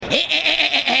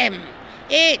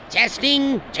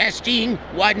Testing.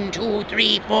 1, 2,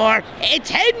 3, 4.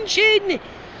 Attention!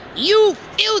 You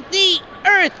filthy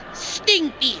earth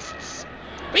stink beasts!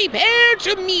 Prepare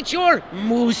to meet your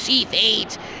moosey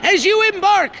fate as you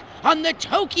embark on the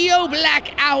Tokyo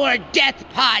Black Hour Death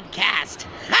Podcast.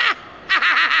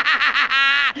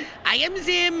 I am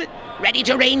Zim, ready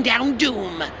to rain down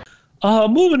doom.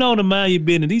 Moving on to mind your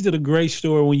business. These are the great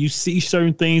stories when you see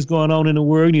certain things going on in the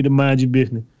world. You need to mind your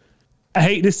business. I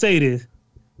hate to say this.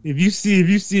 If you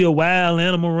see a wild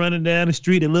animal running down the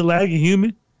street that look like a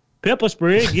human, pepper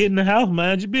spray, get in the house,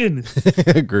 mind your business.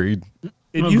 Agreed.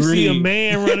 If you see a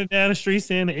man running down the street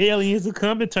saying the aliens are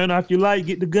coming, turn off your light,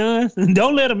 get the guns, and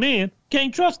don't let him in.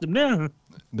 Can't trust him now.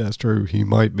 That's true. He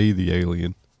might be the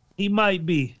alien. He might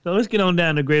be. So let's get on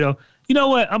down to Great. You know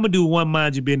what? I'm going to do one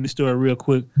mind your business story real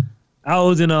quick. I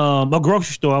was in a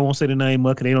grocery store. I won't say the name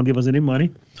of it because they don't give us any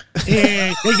money.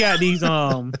 And they got these, they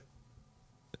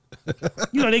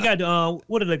got the,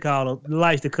 what do they call them? The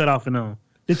lights that cut off and on.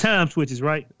 The time switches,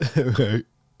 right? Right.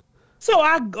 So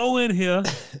I go in here,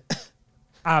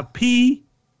 I pee,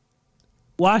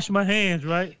 wash my hands,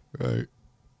 right? Right.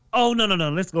 Oh, no.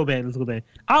 Let's go back.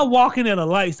 I walk in there, the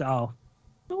lights off.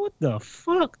 What the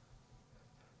fuck?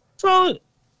 So,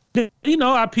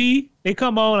 I pee. They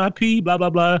come on, I pee, blah, blah,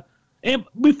 blah. And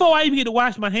before I even get to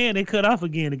wash my hand, they cut off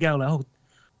again. The guy was like, oh.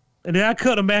 And then I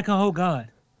cut them back on, oh, God.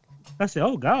 I said,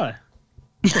 oh, God.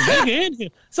 In here.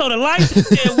 So the lights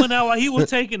went out while he was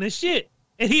taking the shit.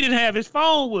 And he didn't have his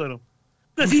phone with him.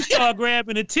 Because he started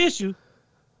grabbing the tissue.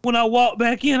 When I walked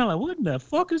back in, I'm like, what the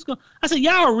fuck is going on? I said,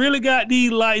 y'all really got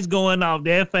these lights going off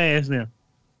that fast now.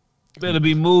 Better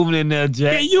be moving in there,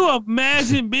 Jack. Can you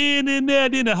imagine being in there,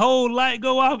 then the whole light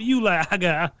go off? You like,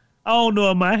 I don't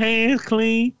know if my hands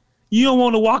clean. You don't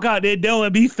want to walk out that door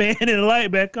and be fanning the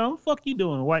light back on. What the fuck you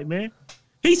doing, white man?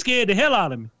 He scared the hell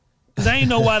out of me. Because I ain't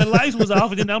know why the lights was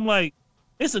off. And then I'm like,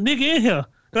 it's a nigga in here.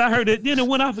 Because I heard it. Then it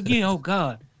went off again. Oh,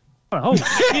 God. Oh,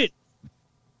 shit.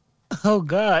 Oh,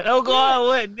 God.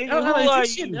 What? Nigga, who are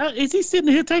you? Is he sitting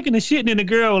here taking the shit? And then the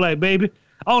girl was like, baby,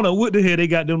 I don't know what the hell they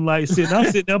got them lights sitting. I'm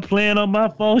sitting there playing on my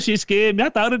phone. Shit scared me. I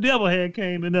thought the devil had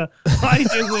came in there. Light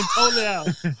just went totally out.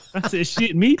 I said,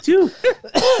 shit, me too.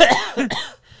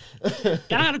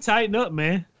 Gotta tighten up,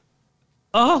 man.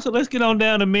 So let's get on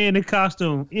down to Man in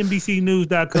Costume.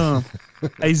 NBCnews.com.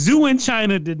 A zoo in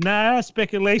China denies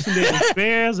speculation that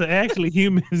bears are actually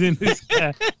humans in the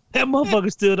sky. That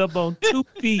motherfucker stood up on 2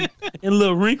 feet and a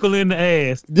little wrinkle in the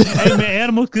ass. Hey, man,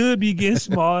 animals could be getting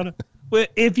smarter.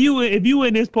 But if you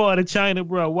in this part of China,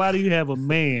 bro, why do you have a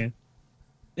man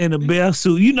in a bear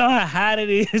suit? You know how hot it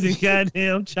is in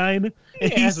goddamn China?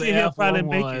 And he's sitting here probably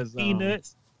making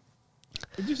peanuts.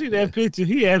 Did you see that picture?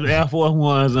 He has Air Force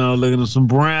Ones on, looking at some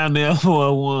brown Air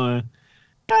Force One.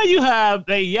 Now you have,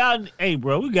 hey,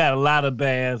 bro, we got a lot of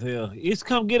bears here. It's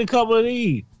come get a couple of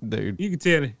these. Dude. You can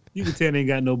tell they ain't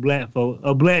got no black folk.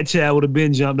 A black child would have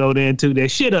been jumped over there and took that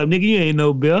shit up, nigga. You ain't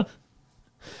no bear.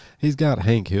 He's got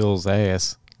Hank Hill's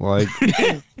ass. Like,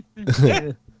 yeah,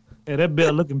 that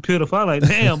bear looking pitiful. I'm like,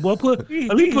 damn, boy, at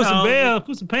least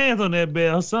put some pants on that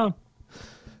bear or something.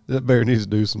 That bear needs to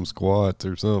do some squats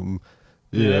or something.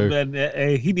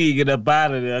 Hey, he need to get up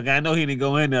out of there. I know he didn't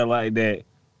go in there like that.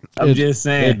 I'm just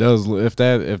saying. It does. If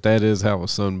that is how a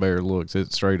sun bear looks,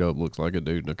 it straight up looks like a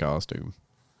dude in a costume.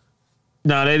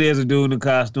 No, that is a dude in a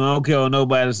costume. I don't care what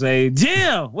nobody say.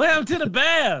 Jim, what happened to the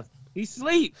bears? He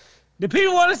sleep. The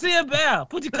people want to see a bear.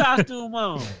 Put your costume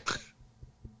on.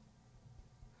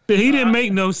 He didn't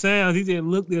make no sounds. He just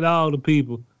looked at all the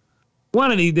people. One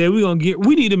of these days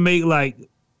we need to make like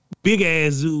big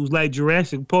ass zoos like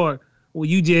Jurassic Park where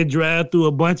you just drive through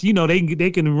a bunch. You know they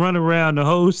can run around the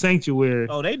whole sanctuary.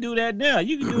 Oh, they do that now.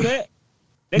 You can do that.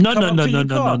 No,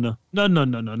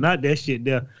 not that shit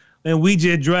there. And we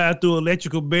just drive through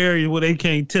electrical barriers where they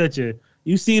can't touch it.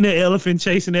 You seen that elephant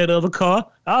chasing that other car?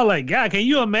 I was like, God, can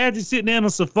you imagine sitting there on a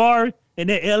safari and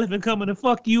that elephant coming to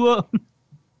fuck you up?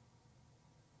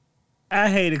 I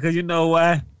hate it because you know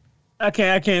why? I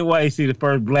can't wait to see the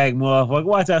first black motherfucker.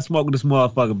 Watch I smoke with this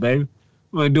motherfucker, baby.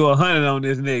 I'm going to do 100 on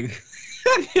this nigga.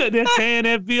 They're tearing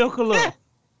that vehicle up.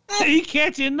 He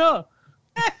catching up.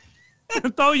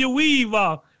 Throw your weave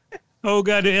off. Oh,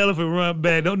 God, the elephant run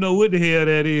back. Don't know what the hell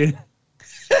that is.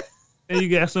 And you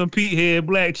got some Pete head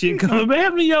black chick coming back.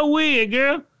 Have me your wig,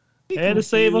 girl. Had to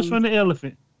save us from the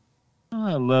elephant. Oh,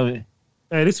 I love it.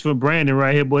 Hey, this is for Brandon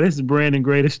right here, boy. This is Brandon's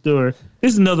greatest story.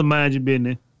 This is another Mind Your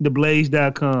Business.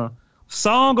 TheBlaze.com.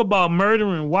 Song about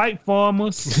murdering white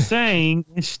farmers sang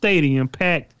in stadium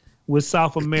packed with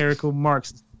South American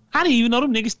Marxists. How do you know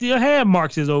them niggas still have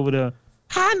Marxists over there?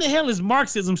 How in the hell is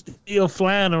Marxism still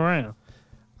flying around?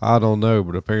 I don't know,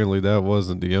 but apparently that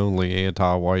wasn't the only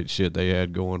anti-white shit they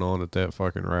had going on at that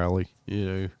fucking rally. You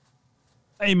know.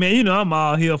 Hey man, you know I'm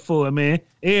all here for it, man.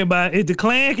 Everybody, if the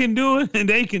Klan can do it, and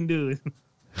they can do it.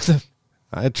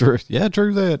 True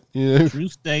that. You know. True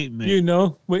statement. You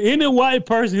know, but any white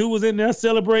person who was in there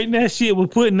celebrating that shit was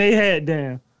putting their hat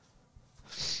down.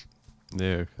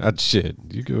 Yeah, shit.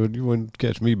 You wouldn't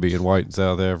catch me being white in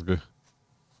South Africa.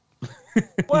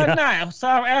 What not?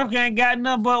 South Africa ain't got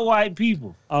nothing but white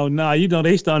people. Oh no, you know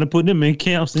they started putting them in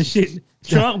camps and shit.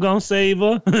 Trump gonna save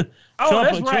her. Oh,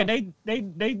 that's right.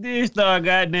 They did start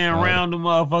goddamn round the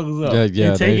motherfuckers up.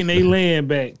 Yeah, and taking their land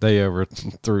back. They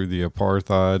overthrew the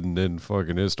apartheid, and then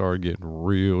fucking it started getting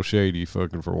real shady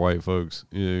fucking for white folks.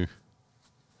 You know.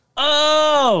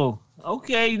 Oh,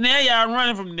 okay. Now y'all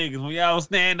running from niggas when y'all was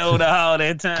standing over the all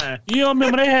that time. You don't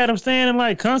remember they had them staying in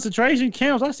like concentration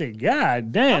camps? I said, God I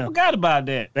damn. forgot about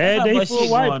that. Bad That's how day much for a shit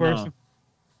white going person.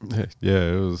 on.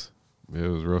 Yeah, it was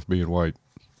rough being white.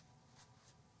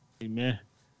 Hey, man.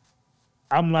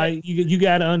 I'm like, you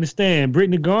got to understand.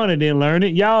 Brittany Garner didn't learn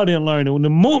it. Y'all didn't learn it. When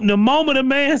the moment a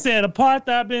man said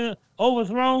apartheid been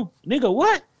overthrown, nigga,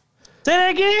 what? Say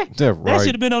that again? Yeah, That right.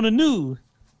 should have been on the news.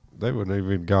 They wouldn't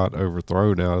even got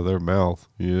overthrown out of their mouth.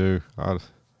 You know.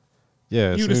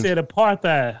 You'd have said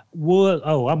apartheid was,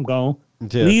 I'm gone.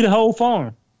 Yeah. Leave the whole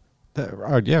farm.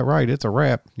 Yeah, right. It's a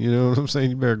wrap. You know what I'm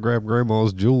saying? You better grab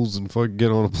grandma's jewels and fucking get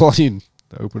on a plane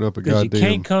to open up a Because you goddamn.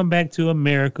 can't come back to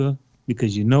America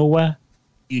because you know why?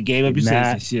 You gave up your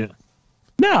Nah. citizenship.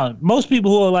 No, most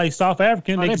people who are like South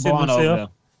African, Oh, they they consider born over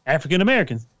themselves African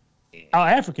Americans. All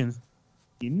Africans.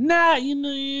 You're not,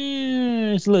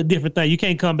 it's a little different thing. You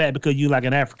can't come back because you like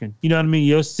an African. You know what I mean?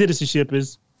 Your citizenship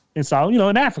is in South,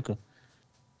 in Africa.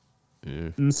 Yeah.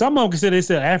 And some of them consider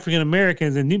themselves African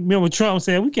Americans. And you remember Trump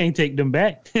saying, we can't take them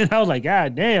back. And I was like,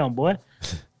 God damn, boy.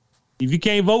 If you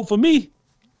can't vote for me,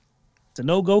 it's a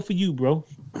no-go for you, bro.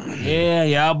 Yeah,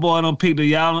 y'all boy don't pick the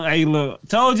y'all. Hey, look,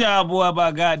 told y'all boy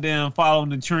about goddamn following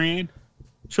the trend.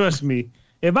 Trust me.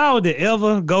 If I were to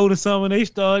ever go to somewhere, they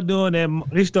start doing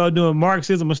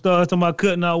Marxism and start talking about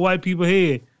cutting out white people's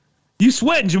head. You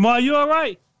sweating, Jamal? You all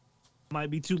right? Might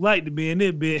be too light to be in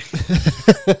this bit.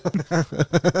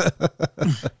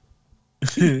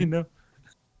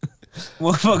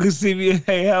 Motherfuckers see me,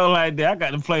 hey, hell like that. I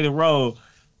got to play the role.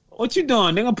 What you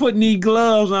doing, nigga? I'm putting these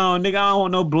gloves on, nigga. I don't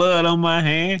want no blood on my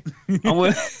hand. I'm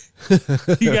with.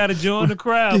 You got to join the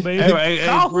crowd, baby. Hey,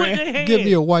 Off with Brand, their head. Give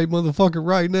me a white motherfucker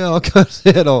right now. I'll cut his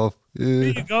head off. There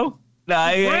Yeah. you go.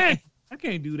 Nah, Brand, I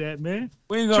can't do that, man.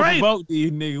 we ain't gonna Trade. provoke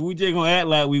these niggas. We just gonna act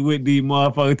like we with these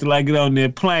motherfuckers till I get on their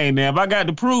plane. Now, if I got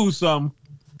to prove something,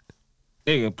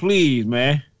 nigga, please,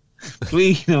 man.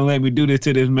 Please don't let me do this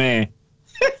to this man.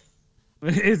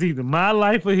 It's either my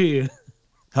life or his.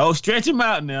 Oh, stretch him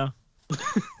out now.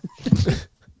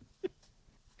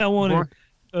 I want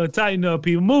to tighten up,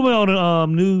 people. Moving on to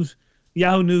news,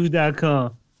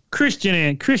 yahoonews.com.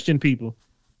 Christian people,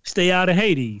 stay out of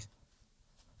Hades.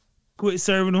 Quit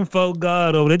serving them folk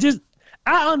God over there.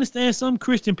 I understand some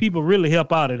Christian people really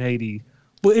help out at Hades,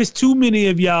 but it's too many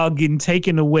of y'all getting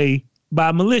taken away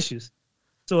by militias.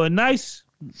 So a nice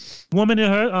woman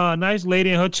and nice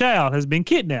lady and her child has been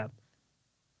kidnapped.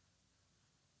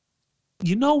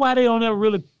 You know why they don't ever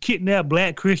really kidnap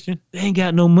black Christian? They ain't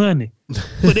got no money.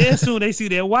 But then soon they see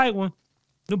that white one,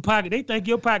 they think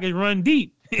your pockets run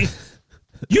deep.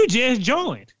 You just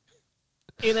joined.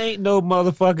 It ain't no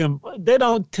motherfucking. They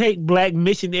don't take black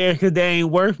missionaries because they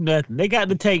ain't worth nothing. They got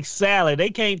to take Sally.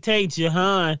 They can't take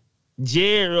Jahan,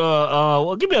 Jerry,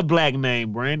 well, give me a black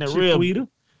name, Brandon. Shaquita.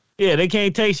 Yeah, they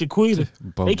can't take Shaquita.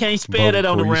 They can't spell that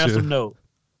on the ransom note.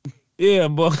 Yeah,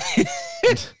 but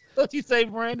what you say,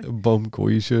 Brandon?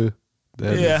 Bumquisha.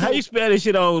 Yeah, how you spell this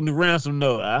shit on the ransom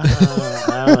note?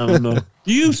 I don't know.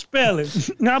 You spell it.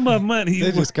 How much money you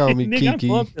They just call me Nigga, I'm Kiki.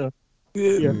 fucked up.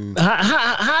 Yeah.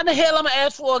 How the hell I'm gonna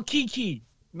ask for a Kiki?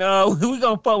 No, we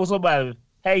gonna fuck with somebody.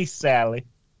 Hey, Sally.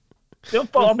 Them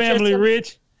Your family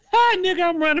rich. Hi, nigga,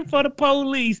 I'm running for the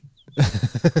police.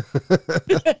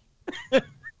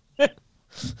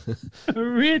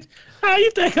 Rich, how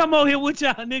you think I'm on here with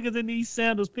y'all niggas in these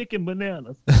sandals picking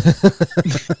bananas?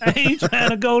 I ain't trying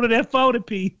to go to that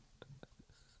 40p.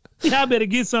 Y'all better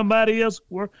get somebody else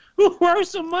who worth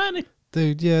some money.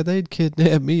 Dude, yeah, they'd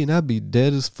kidnap me and I'd be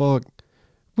dead as fuck.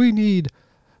 We need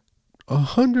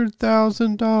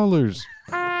 $100,000.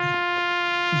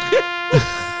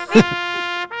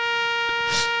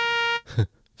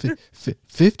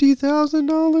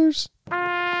 $50,000?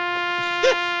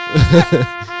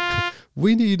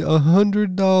 We need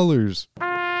 $100.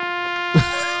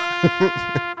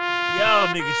 Y'all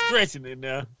niggas stretching it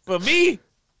now. For me,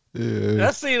 Yeah.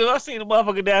 I seen the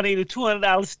motherfucker down there eating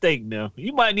 $200 steak now.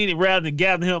 You might need it rather than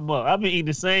gather him up. I've been eating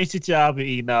the same shit y'all been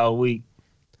eating all week.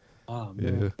 Oh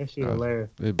Yeah. man, that shit hilarious.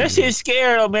 That shit's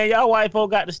scary though, man. Y'all white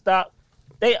folk got to stop.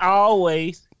 They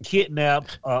always kidnap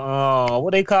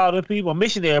what they call the people,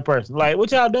 missionary person. Like,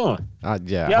 what y'all doing?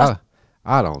 Yeah,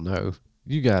 I don't know.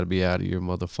 You got to be out of your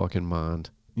motherfucking mind.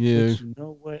 Yeah. But you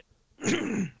know what?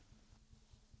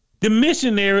 The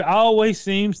missionary always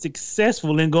seems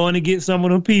successful in going to get some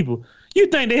of them people. You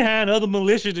think they hiring other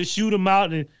militia to shoot them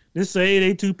out and just say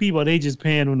they two people? They just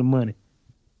paying them the money.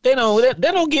 They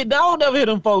don't get. I don't ever hear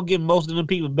them folks get most of them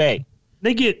people back.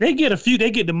 They get a few. They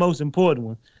get the most important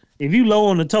one. If you low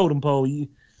on the totem pole,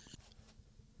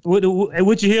 what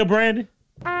you hear, Brandon?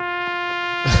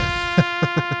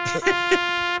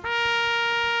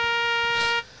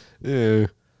 Yeah.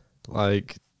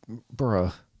 Like,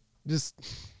 bruh, just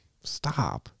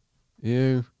stop.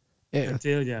 You I know,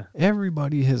 tell ya.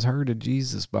 everybody has heard of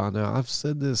Jesus by now. I've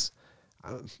said this.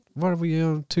 What are we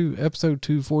on to? Episode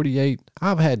 248.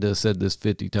 I've had to have said this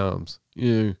 50 times.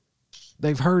 You know,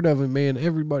 they've heard of him, man.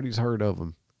 Everybody's heard of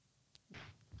him.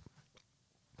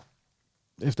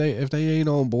 If they ain't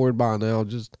on board by now,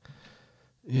 just,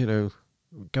 you know,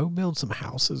 go build some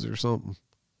houses or something.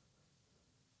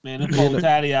 Man, them folks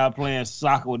tired of y'all playing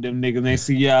soccer with them niggas. They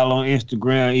see y'all on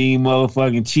Instagram eating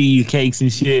motherfucking cheesecakes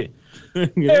and shit.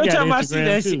 Every time I see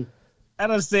that shit, I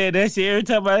done said that shit. Every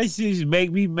time I see shit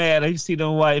make me mad. I see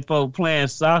them white folk playing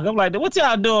soccer. I'm like, what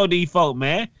y'all doing with these folk,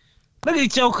 man? Look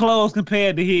at your clothes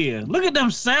compared to his. Look at them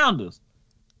Sounders.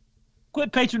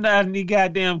 Quit patronizing these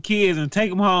goddamn kids and take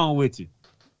them home with you.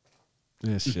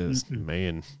 It's just,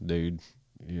 man, dude,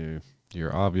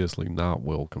 you're obviously not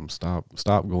welcome. Stop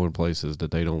going places that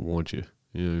they don't want you.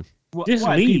 You know? Just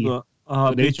White leave. people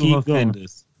But they habitual keep going.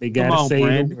 offenders. They Come gotta on, save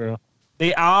Brandon. the world.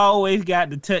 They always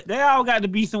got to they all got to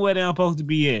be somewhere they're supposed to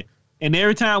be at. And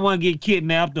every time one get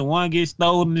kidnapped and one gets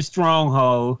stolen in the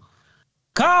stronghold,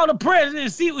 call the president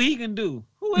and see what he can do.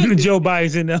 Who is this? Joe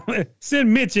Biden's in there.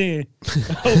 Send Mitch in.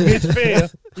 Oh, Mitch fail.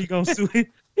 He gonna sue him.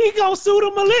 He gonna sue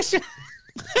the militia.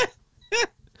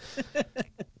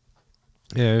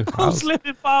 Yeah, Don't slip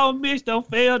and fall, Mitch. Don't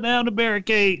fail down the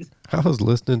barricades. I was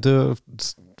listening to a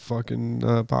fucking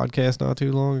podcast not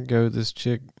too long ago. This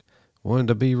chick wanted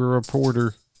to be a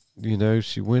reporter. You know,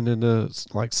 she went into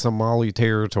like Somali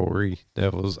territory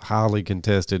that was highly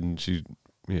contested, and she,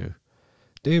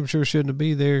 damn sure shouldn't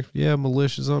be there. Yeah,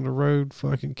 militia's on the road,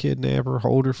 fucking kidnap her,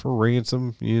 hold her for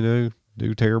ransom,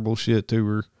 do terrible shit to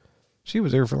her. She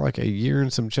was there for like a year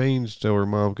and some change till her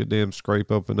mom could damn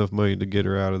scrape up enough money to get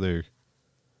her out of there.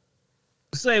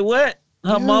 Say what?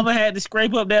 Her Yeah. mama had to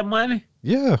scrape up that money?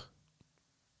 Yeah.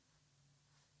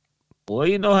 Boy,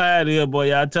 you know how it is,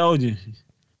 boy. I told you.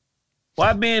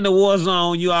 Why be in the war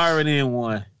zone when you already in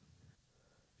one?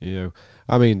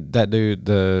 I mean, that dude,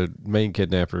 the main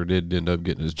kidnapper, did end up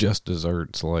getting his just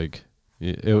desserts. Like,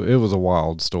 it was a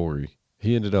wild story.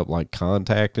 He ended up like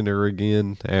contacting her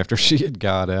again after she had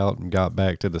got out and got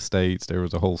back to the States. There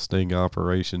was a whole sting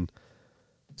operation.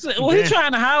 So, was he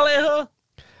trying to holler at her?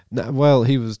 No, well,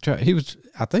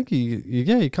 I think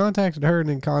he contacted her and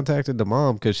then contacted the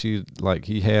mom because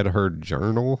he had her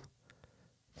journal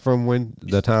from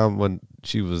the time when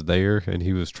she was there, and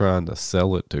he was trying to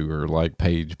sell it to her like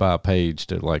page by page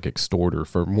to like extort her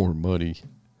for more money.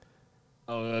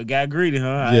 Oh, got greedy,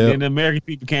 huh? Yep. And then the American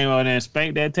people came out there and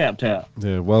spanked that tap.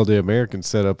 Yeah, well, the Americans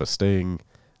set up a sting.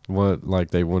 They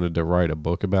wanted to write a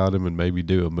book about him and maybe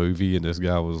do a movie, and this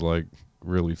guy was like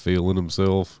really feeling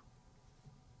himself.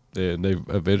 And they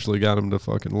eventually got him to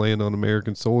fucking land on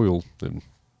American soil. And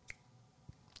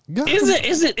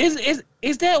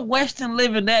Is that Western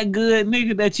living that good,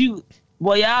 nigga? That you,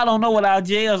 boy, y'all don't know what our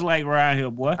jails like around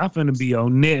here, boy. I'm finna be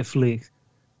on Netflix.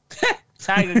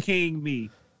 Tiger King me.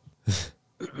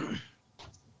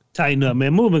 Tighten up,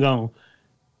 man. Moving on.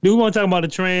 Do we want to talk about the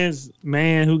trans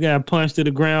man who got punched to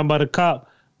the ground by the cop?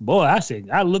 Boy,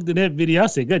 I looked at that video. I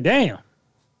said, God damn.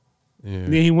 Yeah.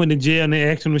 Then he went to jail and they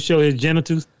asked him to show his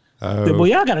genitals. Oh. Boy,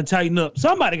 y'all got to tighten up.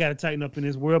 Somebody got to tighten up in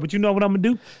this world. But you know what I'm going to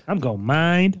do? I'm going to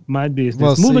mind my business.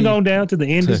 Well, Moving see- on down to the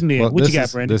end of the Well, What you this got,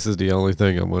 is- Brandon? This is the only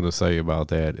thing I'm going to say about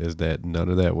that is that none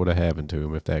of that would have happened to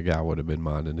him if that guy would have been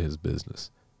minding his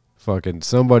business. Fucking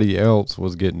somebody else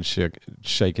was getting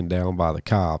shaken down by the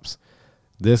cops.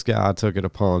 This guy took it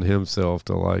upon himself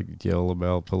to like yell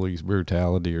about police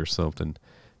brutality or something,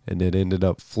 and it ended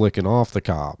up flicking off the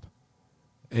cop,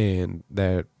 and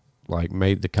that like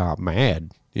made the cop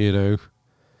mad, And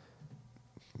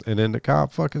then the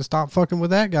cop fucking stopped fucking with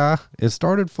that guy and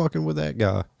started fucking with that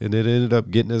guy, and it ended up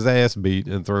getting his ass beat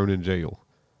and thrown in jail.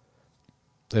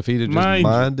 If he'd have just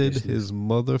minded his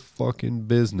motherfucking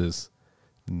business,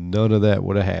 none of that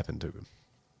would have happened to him.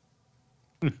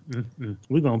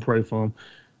 We're going to pray for him.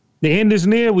 The end is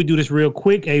near. We do this real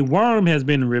quick. A worm has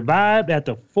been revived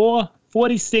after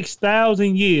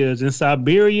 46,000 years in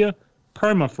Siberia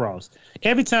permafrost.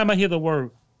 Every time I hear the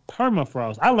word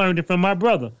permafrost, I learned it from my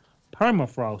brother.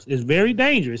 Permafrost is very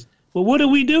dangerous. But what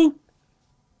do?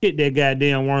 Hit that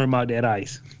goddamn worm out that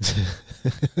ice.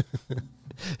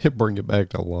 Bring it back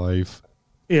to life.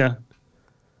 Yeah.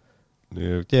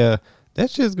 Yeah. That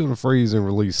shit's going to freeze and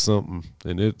release something.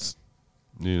 And it's,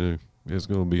 it's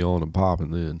going to be on and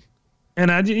popping then.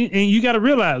 And you got to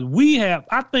realize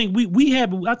I think we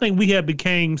have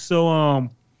became so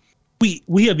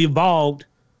we have evolved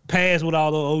past what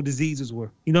all the old diseases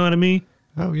were. You know what I mean?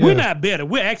 Oh yeah. We're not better.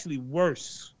 We're actually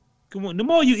worse. Come on, the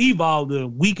more you evolve, the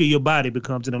weaker your body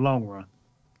becomes in the long run.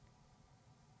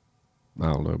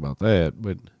 I don't know about that,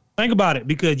 but think about it,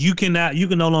 because you can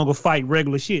no longer fight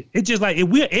regular shit. It's just like if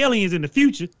we're aliens in the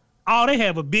future, all they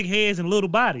have are big heads and little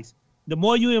bodies. The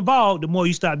more you evolve, the more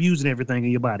you stop using everything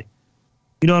in your body.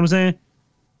 You know what I'm saying?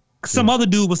 Some other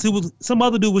dude was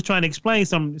trying to explain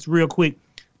something real quick,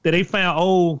 that they found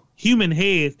old human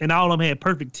heads and all of them had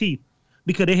perfect teeth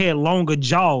because they had longer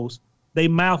jaws. They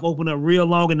mouth opened up real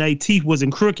long and their teeth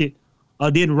wasn't crooked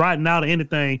or didn't rotten out or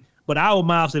anything. But our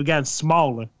mouths have gotten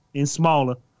smaller and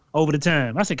smaller over the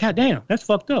time. I said, God damn, that's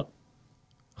fucked up.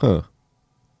 Huh.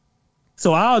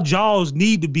 So our jaws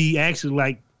need to be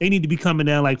actually they need to be coming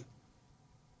down like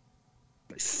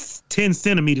 10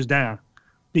 centimeters down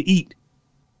to eat.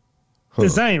 Huh. The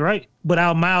same, right? But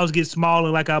our mouths get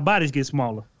smaller like our bodies get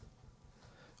smaller.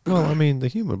 Well, I mean, the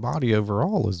human body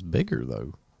overall is bigger,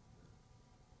 though.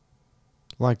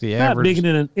 Like the Not average.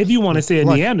 bigger than, if you want to say a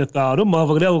Neanderthal, them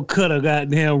motherfucker that would cut a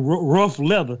goddamn rough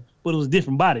leather, but it was a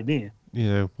different body then.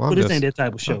 Well, but this ain't that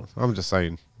type of show. I'm just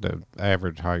saying the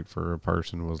average height for a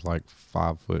person was like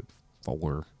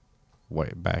 5'4"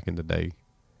 way back in the day.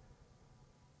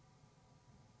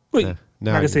 But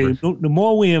like I say, the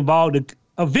more we involve,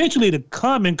 eventually the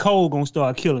common cold gonna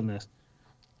start killing us.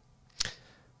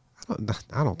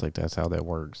 I don't think that's how that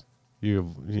works.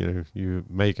 You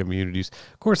make immunities.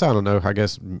 Of course, I don't know. I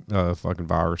guess fucking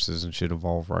viruses and shit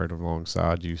evolve right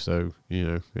alongside you. So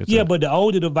but the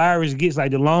older the virus gets,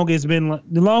 like the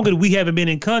longer we haven't been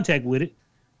in contact with it,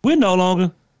 we're no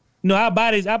longer. Our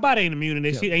body ain't immune, and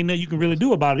that shit ain't nothing you can really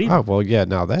do about it either. Oh well, yeah.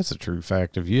 Now that's a true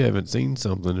fact. If you haven't seen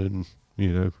something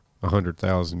in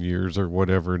 100,000 years or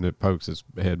whatever, and it pokes its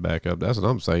head back up, that's what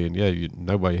I'm saying. Yeah,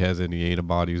 nobody has any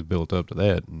antibodies built up to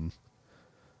that, and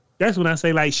that's when I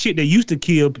say, like, shit that used to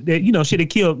kill, shit that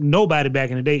killed nobody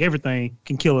back in the day, everything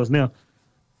can kill us now.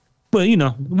 But,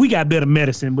 we got better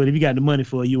medicine, but if you got the money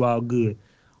for it, you all good.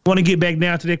 Want to get back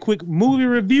down to that quick movie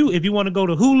review? If you want to go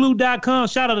to Hulu.com,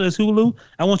 shout out to this Hulu.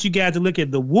 I want you guys to look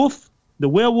at The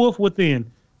Werewolf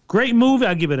Within. Great movie.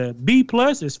 I give it a B+.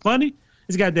 It's funny.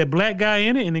 It's got that black guy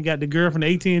in it, and it got the girl from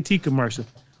the AT&T commercial.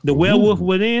 The Werewolf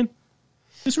Within.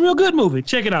 It's a real good movie.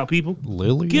 Check it out, people.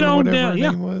 Lily, get on down.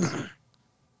 Yeah. Was.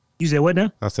 You said what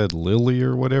now? I said Lily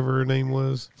or whatever her name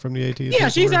was from the AT&T. Yeah,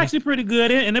 she's actually pretty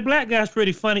good. And the black guy's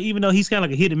pretty funny, even though he's kind of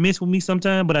like a hit and miss with me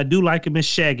sometimes. But I do like him as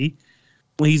Shaggy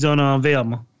when he's on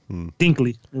Velma.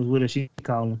 Dinkley is what she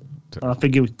call him. I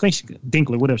think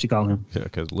Dinkley, whatever she call him. Yeah,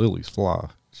 because Lily's fly.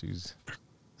 She's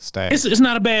stacked. It's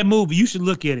not a bad movie. You should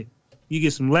look at it. You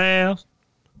get some laughs,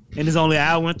 and it's only an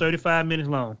hour and 35 minutes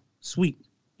long. Sweet.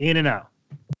 In and out.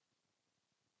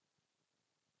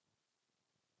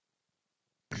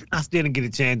 I still didn't get a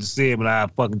chance to see it, but I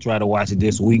fucking try to watch it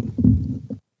this week.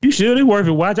 You should. It's worth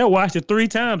it. Watch. I watched it 3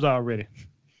 times already.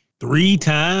 3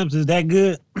 times? Is that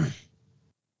good?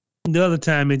 The other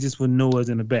time, it just was noise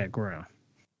in the background.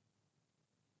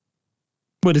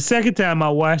 But the second time I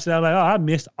watched it, I was like, I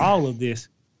missed all of this.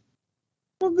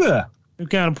 Well, good. It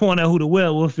kind of point out who the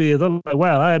werewolf is. I'm like,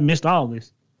 wow, I missed all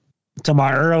this. Talking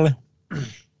about early?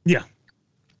 Yeah.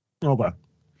 Okay.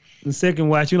 The second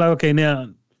watch, you're like, okay, now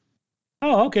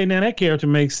that character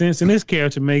makes sense, and this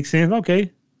character makes sense.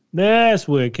 Okay, that's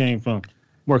where it came from.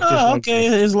 Works just like okay.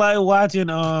 That. It's like watching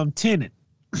Tenet.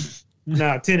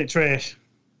 Nah, Tenet trash.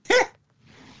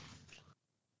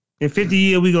 In 50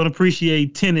 years, we're going to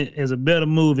appreciate Tenet as a better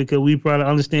movie because we probably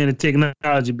understand the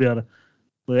technology better.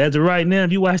 But as of right now,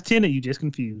 if you watch Tenet, you're just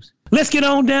confused. Let's get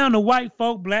on down to white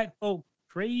folk, black folk,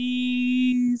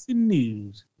 crazy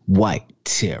news. White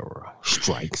terror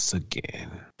strikes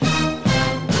again.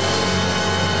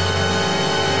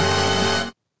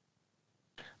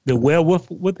 The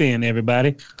Werewolf Within,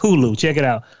 everybody. Hulu, check it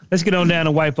out. Let's get on down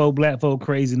to white folk, black folk,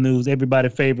 crazy news.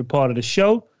 Everybody's favorite part of the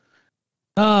show.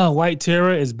 White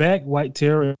Terror is back. White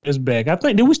Terror is back. I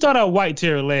think, did we start out White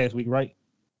Terror last week, right?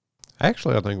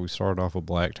 Actually, I think we started off with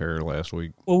Black Terror last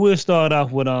week. Well, we'll start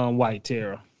off with White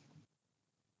Terror.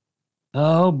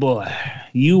 Oh boy,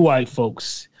 you white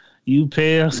folks, you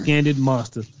pale-skinned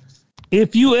monsters.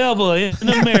 If you ever in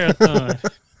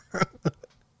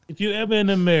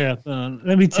a marathon,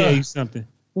 let me tell you something.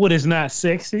 What is not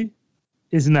sexy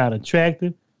is not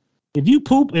attractive. If you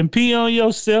poop and pee on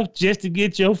yourself just to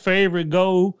get your favorite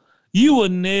goal, you will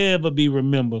never be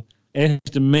remembered as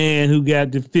the man who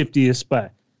got the 50th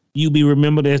spot. You'll be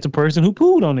remembered as the person who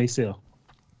pooed on themselves.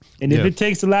 And if it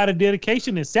takes a lot of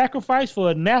dedication and sacrifice for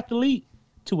an athlete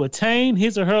to attain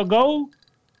his or her goal,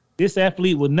 this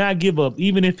athlete would not give up,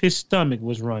 even if his stomach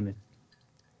was running.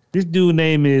 This dude's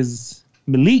name is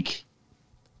Malik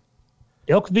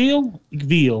Elkville.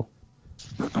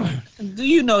 Do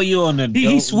you know you're on the?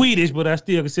 He's Swedish, but I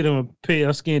still consider him a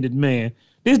pale-skinned man.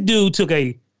 This dude took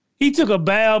a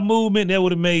bowel movement that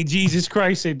would have made Jesus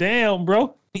Christ say, "Damn,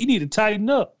 bro, you need to tighten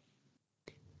up."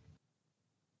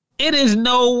 It is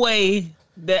no way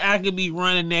that I could be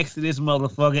running next to this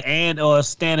motherfucker and or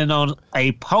standing on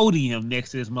a podium next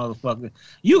to this motherfucker.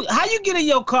 How you get in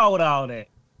your car with all that?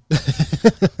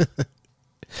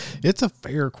 It's a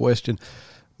fair question,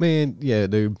 man. Yeah,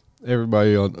 dude.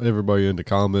 Everybody in the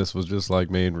comments was just like,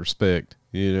 man, respect,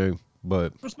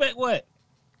 But respect what?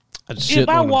 If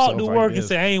I walk to work and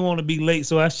say I ain't want to be late,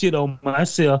 so I shit on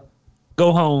myself,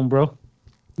 go home, bro.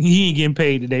 You ain't getting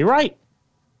paid today, right?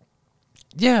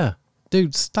 Yeah,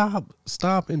 dude, stop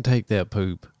and take that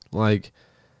poop. Like,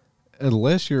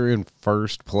 unless you're in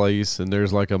first place and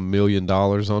there's like $1 million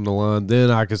on the line,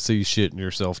 then I could see shitting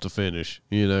yourself to finish,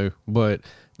 But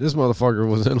this motherfucker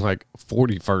was in like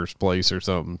 41st place or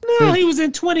something. No, he was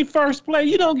in 21st place.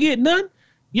 You don't get none.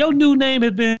 Your new name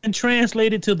has been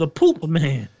translated to the Pooper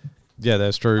Man. Yeah,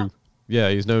 that's true. Yeah,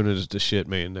 he's known as the Shit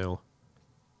Man now.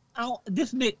 I want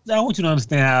you to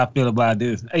understand how I feel about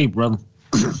this. Hey, brother.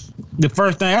 The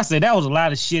first thing I said, that was a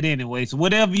lot of shit anyway. So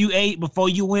whatever you ate before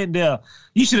you went there,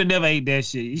 you should have never ate that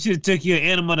shit. You should have took your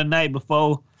enema the night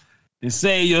before and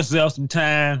saved yourself some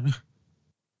time.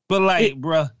 But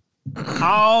bruh,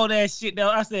 all that shit though,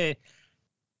 I said,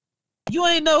 you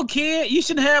ain't no kid. You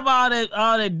shouldn't have all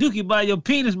that dookie by your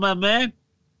penis, my man.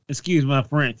 Excuse my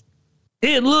French.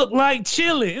 It looked like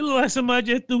chili. It looked like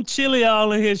somebody just threw chili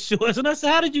all in his shorts. And I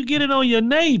said, how did you get it on your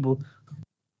neighbor?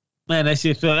 Man, that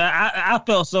shit felt. I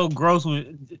felt so gross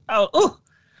when.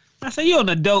 I said, "You an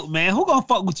adult, man. Who gonna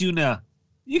fuck with you now?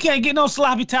 You can't get no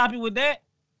sloppy toppy with that."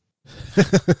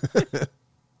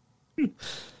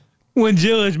 When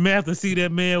Judge Mathis see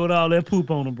that man with all that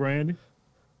poop on him, Brandon.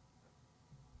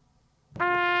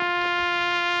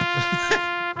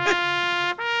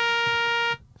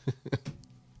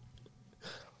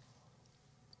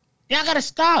 Y'all gotta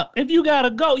stop. If you gotta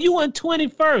go, you in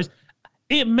 21st.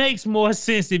 It makes more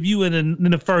sense if you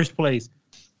in the first place.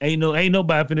 Ain't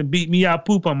nobody finna beat me out,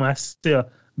 poop on myself.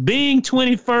 Being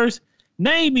 21st,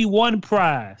 name me one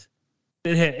prize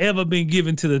that had ever been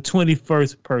given to the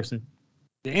 21st person.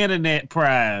 The internet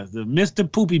prize, the Mr.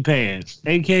 Poopy Pants,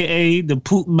 a.k.a. the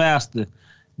Poop Master,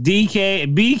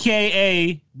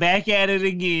 BKA, back at it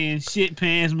again, Shit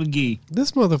Pants McGee.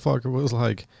 This motherfucker was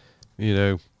like,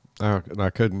 I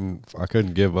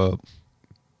couldn't give up.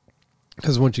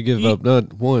 Because once you give up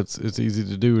not once, it's easy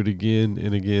to do it again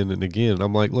and again and again.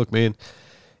 I'm like, look, man,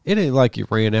 it ain't like you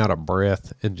ran out of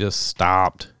breath and just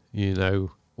stopped,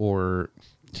 or,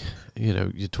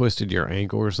 you twisted your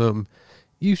ankle or something.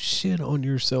 You shit on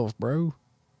yourself, bro.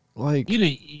 Like, you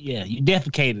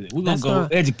defecated it. We're going to go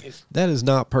educate. That is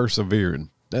not persevering.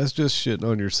 That's just shitting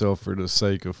on yourself for the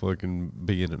sake of fucking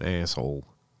being an asshole.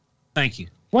 Thank you.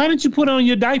 Why didn't you put on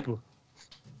your diaper?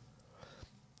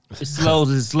 It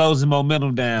slows the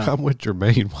momentum down. I'm with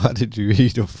Jermaine. Why did you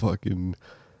eat a fucking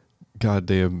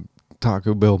goddamn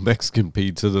Taco Bell Mexican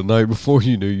pizza the night before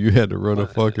you knew you had to run a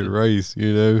fucking race,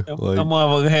 That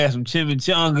motherfucker had some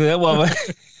chimichanga. That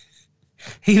motherfucker,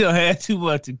 he done had too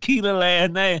much tequila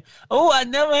last night. Oh, I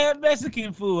never had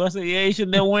Mexican food. I said, yeah, you should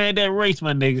never win that race,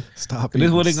 my nigga. Stop eating. This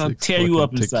is what they gonna tear you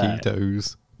up inside.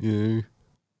 Taquitos. Yeah.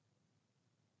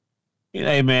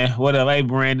 Hey, man, whatever. Hey,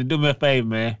 Brandon, do me a favor,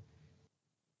 man.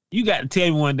 You got to tell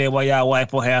me one day why y'all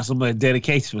wife will have so much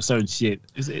dedication for certain shit.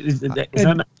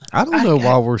 I don't know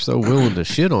why we're so willing to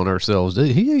shit on ourselves.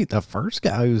 He ain't the first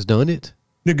guy who's done it.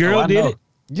 The girl did it.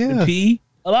 Yeah. The pee.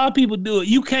 A lot of people do it.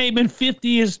 You came in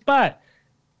 50th spot.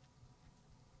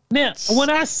 Now, when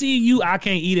I see you, I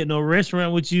can't eat at no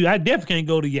restaurant with you. I definitely can't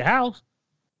go to your house.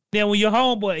 Then when you're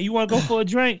homeboy, you want to go for a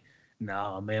drink,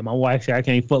 Nah, man, my wife said I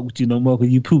can't fuck with you no more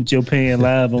because you pooped your pants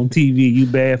live on TV. You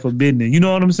bad for business. You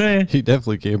know what I'm saying? He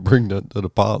definitely can't bring nothing to the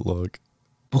potluck.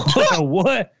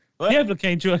 What? Definitely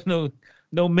can't trust no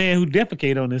man who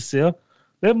defecate on himself.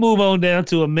 Let's move on down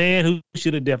to a man who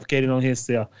should have defecated on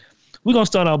himself. We're going to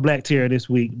start our Black Terror this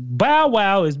week. Bow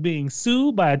Wow is being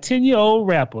sued by a 10-year-old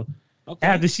rapper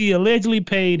after she allegedly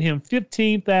paid him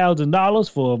 $15,000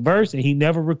 for a verse and he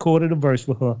never recorded a verse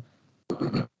for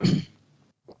her.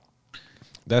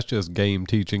 That's just game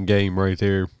teaching game right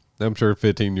there. I'm sure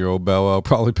 15-year-old Bow Wow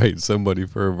probably paid somebody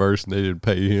for a verse and they didn't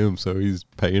pay him, so he's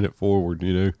paying it forward,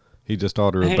 you know. He just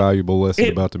taught her a valuable lesson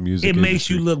about the music industry. Makes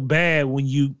you look bad when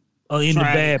you are in the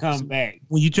bad come back.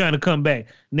 When you're trying to come back.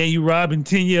 Now you robbing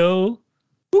 10-year-old.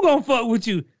 Who gonna fuck with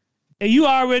you? And you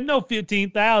already know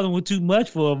 15,000 was too much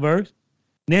for a verse.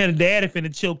 Now the daddy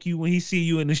finna choke you when he see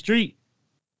you in the street.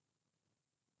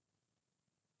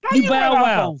 How you Bow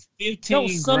Wow. 15 Don't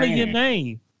sully your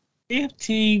name.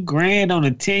 15 grand on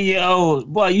a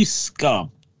 10-year-old. Boy, you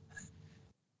scum.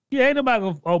 Yeah, ain't nobody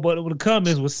gonna. Oh, but the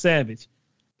comments was savage.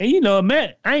 And you know,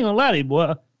 man, I ain't gonna lie to you,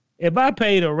 boy. If I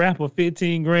paid a rapper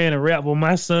 15 grand to rap on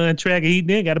my son track, he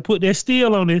then got to put that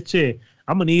steel on his check.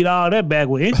 I'm gonna need all that back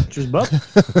with interest, bub.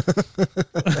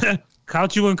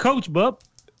 Caught you and coach, bub.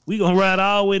 We gonna ride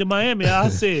all the way to Miami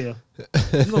ourselves.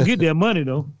 You gonna get that money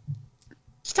though.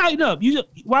 Just tighten up.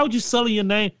 Why would you sully your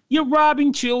name? You're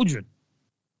robbing children.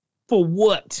 For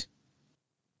what?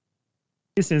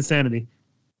 It's insanity.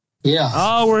 Yeah.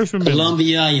 Always remember.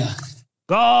 Columbia.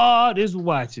 God is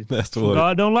watching. That's what.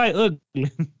 God don't like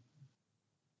ugly.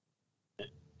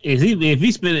 If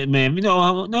he spend it, man, you know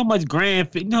how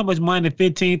much money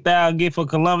 15,000 get for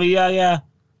Columbia? Yeah.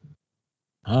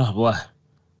 Oh boy.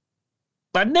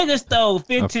 But nigga stole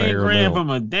 15 grand from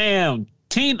a damn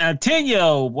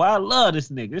 10-year-old. Boy, I love this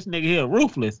nigga. This nigga here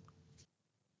ruthless.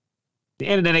 The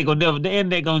internet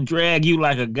gonna drag you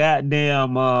like a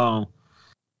goddamn a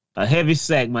heavy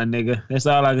sack, my nigga. That's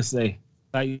all I can say.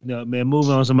 Like, man,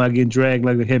 moving on, somebody getting dragged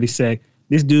like a heavy sack.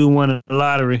 This dude won the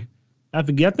lottery. I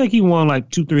think he won like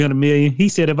 $200-300 million. He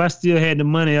said if I still had the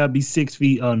money, I'd be 6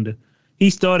 feet under. He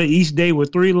started each day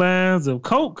with 3 lines of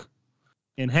Coke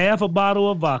and half a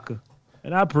bottle of vodka.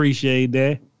 And I appreciate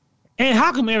that. And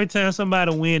how come every time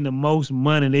somebody win the most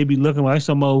money, they be looking like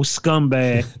some old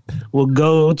scumbag with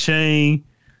gold chain,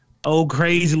 old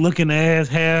crazy looking ass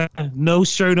hair, no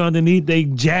shirt underneath their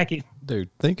jacket? Dude,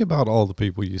 think about all the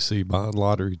people you see buying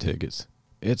lottery tickets.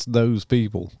 It's those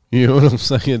people. You know what I'm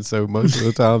saying? So most of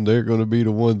the time they're going to be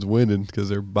the ones winning because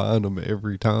they're buying them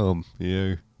every time, you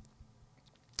know.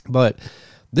 But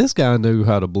this guy knew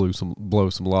how to blow some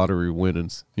lottery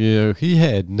winnings. You know, he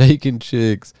had naked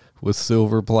chicks with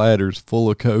silver platters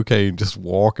full of cocaine just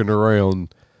walking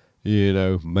around, you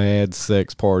know, mad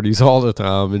sex parties all the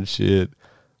time and shit.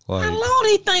 Like, how long do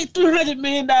you think $300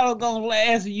 million gonna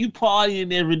last and you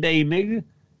partying every day, nigga?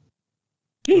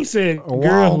 He said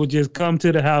girls would just come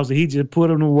to the house and he just put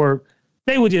them to work.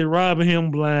 They were just robbing him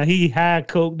blind. He high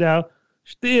coked out.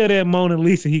 Still that Mona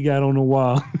Lisa he got on the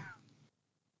wall.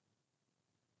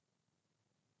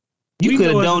 You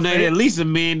could have donated at least $1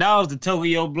 million to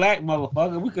Tokyo Black,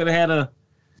 motherfucker. We could have had a.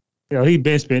 Yo, he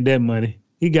been spent that money.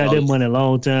 He got that money a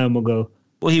long time ago.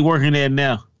 Well, he working there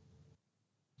now.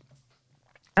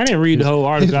 I didn't read the whole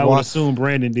article. I would assume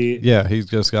Brandon did. Yeah, he's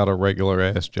just got a regular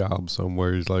ass job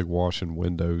somewhere. He's like washing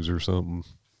windows or something.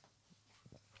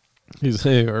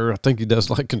 Or I think he does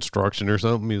like construction or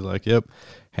something. He's like, yep,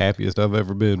 happiest I've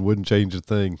ever been. Wouldn't change a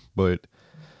thing. But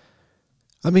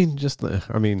I mean,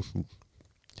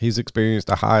 he's experienced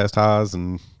the highest highs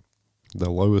and the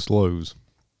lowest lows.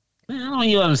 Man, I don't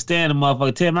even understand the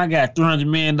motherfucker. Tell him I got $300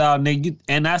 million, nigga,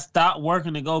 and I stopped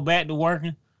working to go back to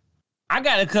working. I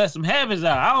gotta cut some habits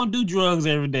out. I don't do drugs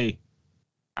every day.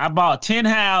 I bought 10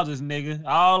 houses, nigga,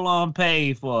 all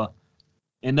unpaid for,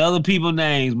 and other people's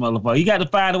names, motherfucker. You got to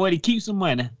find a way to keep some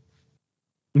money.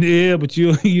 Yeah, but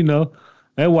you know,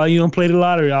 that's why you don't play the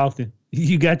lottery often.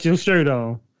 You got your shirt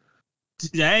on.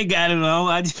 I ain't got it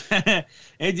on.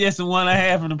 It's just the one I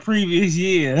had from the previous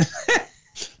year.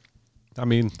 I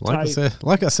mean,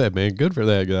 like I said, man, good for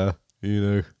that guy. You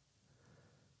know.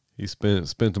 He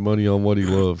spent the money on what he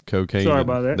loved, cocaine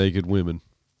and naked women.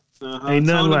 Ain't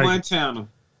nothing like Montana.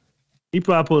 He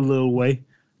probably put a little away.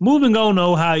 Moving on to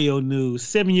Ohio news.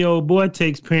 7-year-old boy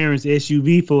takes parents'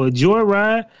 SUV for a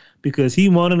joyride because he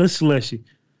wanted a slushie.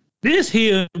 This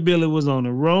hillbilly was on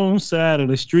the wrong side of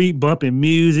the street bumping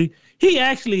music. He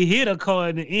actually hit a car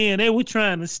at the end. They were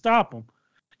trying to stop him.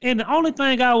 And the only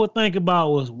thing I would think about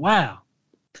was, wow,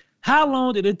 how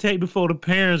long did it take before the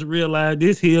parents realized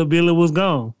this hillbilly was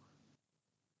gone?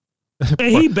 And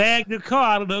he bagged the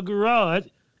car out of the garage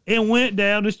and went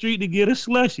down the street to get a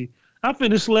slushie. I'm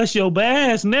finna slush your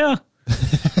ass now.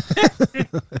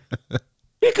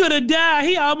 He could have died.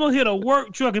 He almost hit a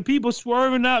work truck and people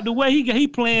swerving out the way. He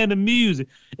playing the music.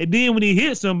 And then when he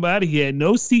hit somebody, he had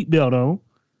no seatbelt on.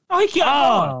 Oh, he kept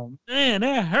on. Man,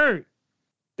 that hurt.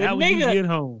 The That was you nigga- get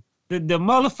home. The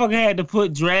motherfucker had to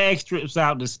put drag strips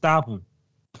out to stop him.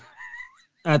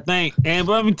 I think. And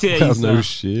let me tell you Oh, something. no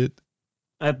shit.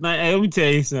 Hey, let me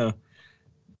tell you something.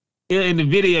 In the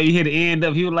video, you hear the end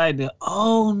of. He was like,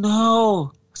 "Oh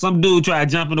no!" Some dude tried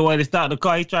to jump in the way to stop the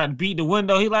car. He tried to beat the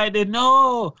window. He like,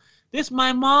 "No, this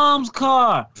my mom's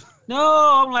car."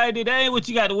 No, I'm like, that ain't what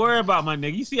you got to worry about, my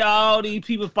nigga. You see all these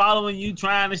people following you,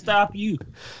 trying to stop you.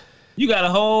 You got a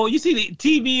whole. You see the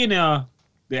TV and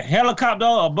the helicopter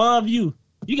above you.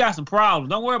 You got some problems.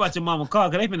 Don't worry about your mama's car,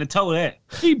 because they finna tow that.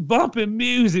 He bumping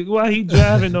music while he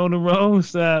driving on the wrong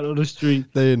side of the street.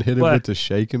 They didn't hit him What? with the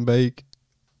shake and bake.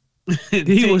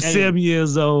 He was Hey, 7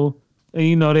 years old. And,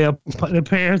 you know, the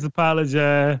parents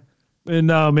apologized. And,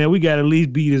 no, man, we got to at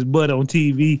least beat his butt on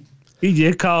TV. He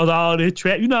just caused all this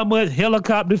traffic. You know how much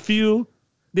helicopter fuel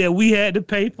that we had to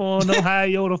pay for in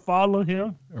Ohio to follow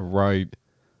him? Right.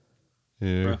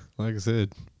 Yeah. Bruh. Like I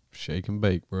said, shake and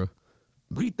bake, bro.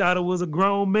 We thought it was a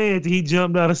grown man till he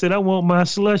jumped out and said, I want my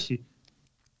slushie.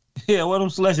 Yeah, where them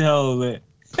slushy hoes at?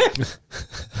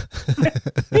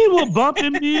 He was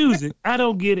bumping music. I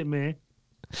don't get it, man.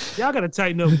 Y'all got to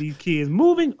tighten up with these kids.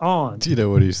 Moving on. Do you know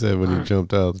what he said when he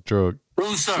jumped out of the truck?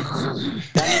 Room service.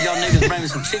 I need y'all niggas to bring me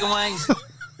some chicken wings,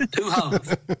 2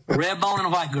 hoes, a red bone and a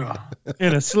white girl.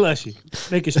 And a slushie.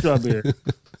 Make it strawberry.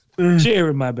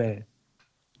 Cherry, my bad.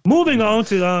 Moving on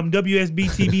to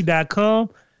WSBTV.com.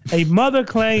 A mother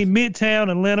claimed Midtown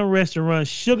Atlanta restaurant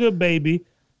Sugar Baby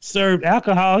served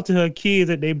alcohol to her kids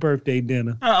at their birthday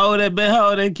dinner. How old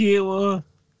that kid was?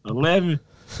 11.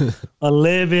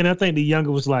 11. I think the younger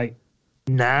was like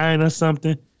 9 or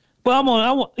something. But I'm who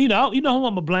I'm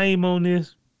gonna blame on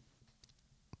this?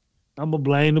 I'm gonna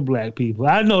blame the black people.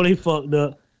 I know they fucked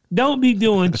up. Don't be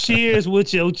doing cheers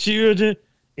with your children.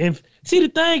 And see, the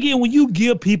thing is, when you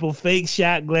give people fake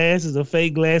shot glasses or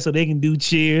fake glass so they can do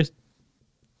cheers,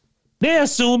 they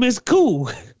assume it's cool.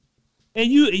 And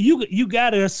you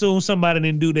gotta assume somebody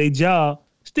didn't do their job.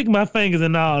 Stick my fingers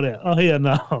in all that. Oh hell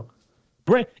no.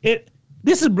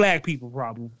 This is black people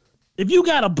problem. If you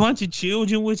got a bunch of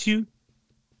children with you,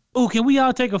 oh, can we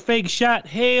all take a fake shot?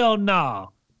 Hell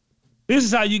no. This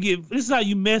is how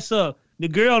you mess up. The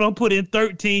girl don't put in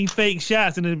 13 fake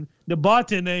shots and the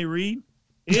bartender ain't read.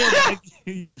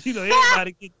 Everybody,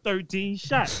 everybody get 13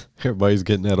 shots. Everybody's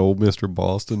getting that old Mr.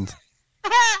 Boston.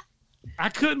 I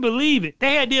couldn't believe it.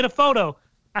 They had did a photo.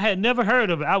 I had never heard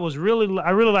of it. I really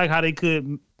like how they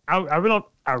could. I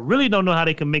really don't know how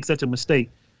they can make such a mistake.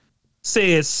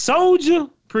 Says Soldier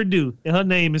Purdue, and her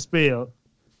name is spelled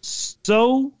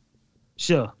Soldier,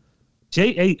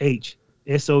 JAHSOUL.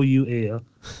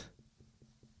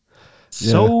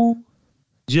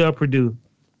 Soldier Purdue.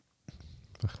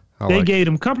 They gave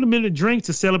them complimentary drinks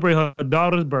to celebrate her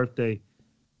daughter's birthday.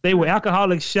 They were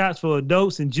alcoholic shots for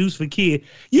adults and juice for kids.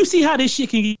 You see how this shit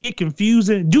can get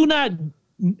confusing?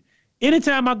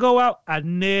 Anytime I go out,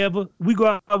 we go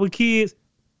out with kids.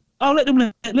 Oh, let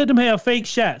them have fake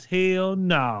shots. Hell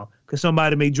no. Because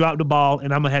somebody may drop the ball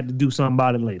and I'm going to have to do something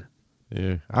about it later.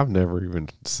 Yeah, I've never even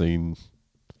seen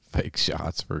fake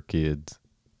shots for kids.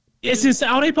 It's just,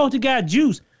 they supposed to got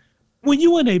juice. When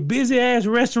you in a busy-ass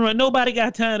restaurant, nobody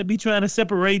got time to be trying to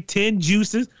separate 10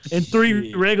 juices and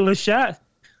 3 regular shots.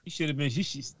 You should have been.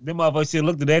 Them motherfuckers should have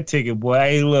looked at that ticket, boy.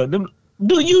 Hey, look.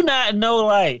 Do you not know,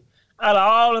 like, out of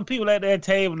all the people at that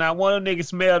table, not one of them niggas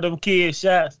smelled them kid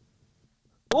shots?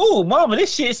 Ooh, mama,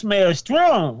 this shit smells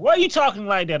strong. Why are you talking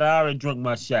like that? I already drunk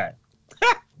my shot.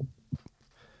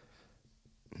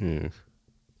 Yeah.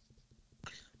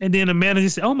 And then the manager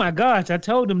said, oh, my gosh, I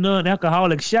told them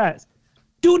non-alcoholic shots.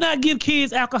 Do not give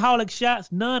kids alcoholic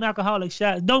shots, non-alcoholic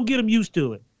shots. Don't get them used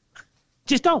to it.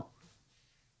 Just don't.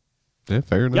 Yeah,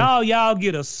 fair enough. Y'all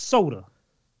get a soda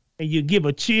and you give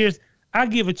a cheers. I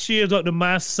give a cheers up to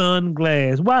my son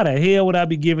glass. Why the hell would I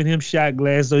be giving him shot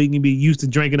glass so he can be used to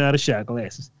drinking out of shot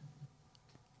glasses?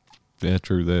 Yeah,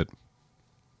 true that.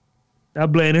 I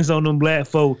blame this on them black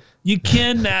folk. You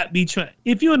cannot be trying.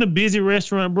 If you're in a busy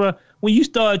restaurant, bro, when you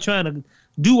start trying to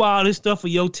do all this stuff for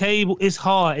your table, it's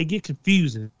hard. It gets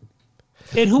confusing.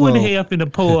 And who in the hell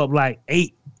finna pull up like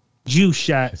 8 juice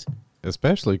shots?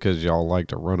 Especially because y'all like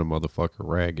to run a motherfucker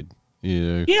ragged. You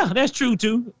know? Yeah, that's true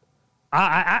too.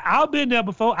 I've been there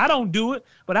before. I don't do it,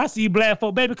 but I see black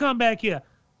folk. Baby, come back here.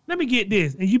 Let me get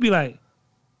this, and you be like,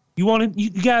 "You want it? You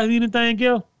got anything,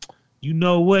 girl? You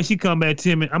know what?" She come back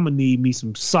to me. I'm gonna need me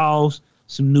some sauce,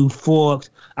 some new forks.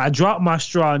 I dropped my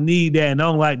straw, need that, and I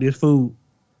don't like this food.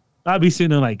 I'll be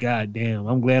sitting there like, God damn,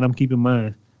 I'm glad I'm keeping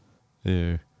mine.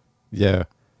 Yeah. Yeah.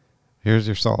 Here's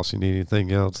your sauce. You need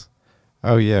anything else?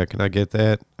 Oh, yeah. Can I get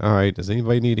that? All right. Does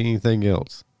anybody need anything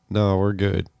else? No, we're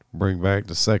good. Bring back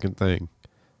the second thing.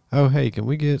 Oh, hey, can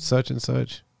we get such and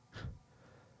such?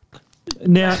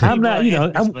 Now, I'm not, you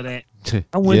know, I'm for that.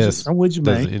 with Yes. you. I'm with you,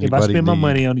 Does man. If I spend my anybody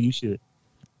money on it, you should.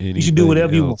 You should anything do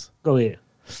whatever you want. else? Go ahead.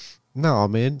 No,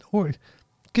 man. Or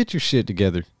get your shit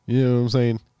together. You know what I'm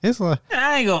saying? It's like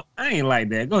I ain't like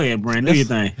that. Go ahead, Brandon. Do your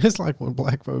thing. It's like when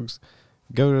black folks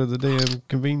go to the damn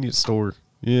convenience store.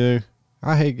 You know,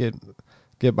 I hate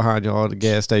get behind y'all at the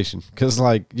gas station because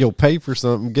like you'll pay for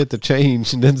something, get the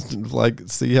change, and then like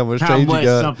see how much change you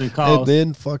got, something costs. and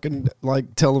then fucking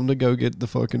like tell them to go get the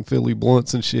fucking Philly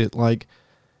blunts and shit. Like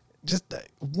just that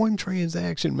one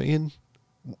transaction, man.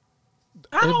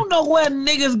 I don't know where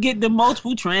niggas get the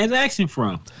multiple transaction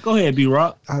from. Go ahead,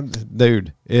 B-Rock.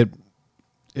 Dude, it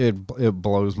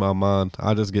blows my mind.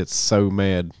 I just get so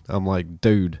mad. I'm like,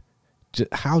 dude,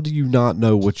 how do you not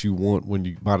know what you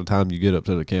want by the time you get up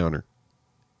to the counter?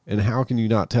 And how can you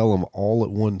not tell them all at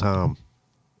one time?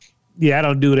 Yeah, I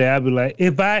don't do that. I'll be like,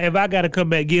 if I got to come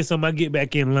back get some, I get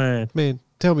back in line. Man,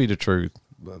 tell me the truth.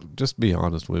 Just be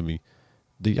honest with me.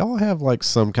 Do y'all have like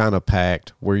some kind of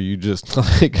pact where you just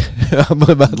like, I'm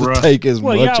about to take as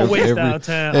much y'all of waste our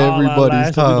time, everybody's all our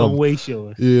lives, so we time? gonna waste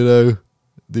yours. You know?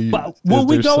 But when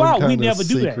we go out, we never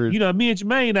do that. You know, me and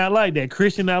Jermaine not like that.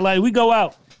 Christian not like. We go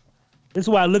out. That's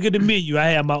why I look at the menu. I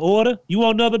have my order. You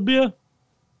want another beer?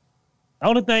 The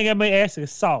only thing I may ask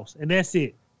is sauce, and that's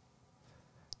it.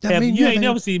 You ain't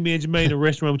never seen me and Jermaine in a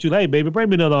restaurant with you. Like, hey, baby, bring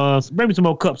me some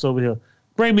more cups over here.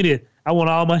 Bring me this. I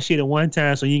want all my shit at one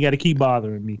time, so you ain't got to keep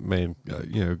bothering me. Man,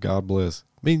 you know, God bless.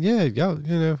 I mean, yeah, y'all,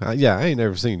 you know, I ain't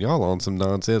never seen y'all on some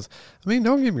nonsense. I mean,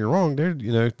 don't get me wrong.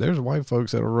 There's white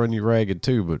folks that'll run you ragged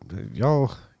too, but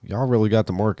y'all really got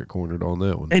the market cornered on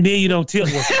that one. And then you don't tip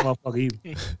what motherfucker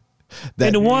either.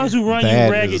 And the ones who run you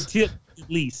ragged tip at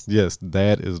least. Yes,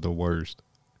 that is the worst.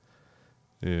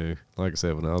 Yeah, like I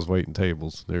said, when I was waiting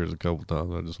tables, there's a couple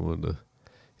times I just wanted to.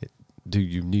 Do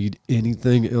you need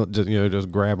anything else?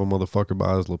 Just grab a motherfucker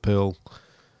by his lapel.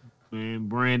 Man,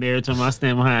 Brand, every time I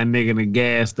stand behind a nigga in the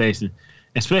gas station,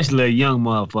 especially a young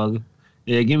motherfucker,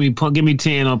 yeah, give me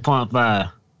 10 on pump 5.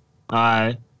 All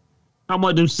right. How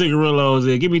much them cigarillos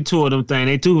is? Give me 2 of them things.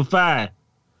 They 2 for 5.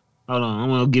 Hold on, I'm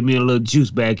gonna give me a little juice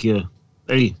back here.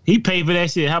 Hey, he paid for that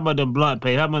shit. How about the blunt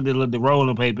paper? How about the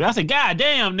rolling paper? I said, God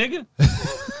damn, nigga.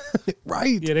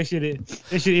 Right. Yeah, that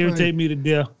shit irritate me to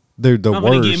death. Dude, I'm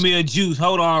gonna give me a juice.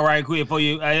 Hold on right quick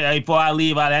before I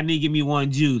leave out. I need to give me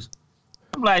one juice.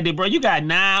 I'm like, bro, you got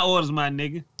 9 orders, my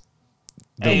nigga.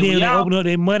 And then they open up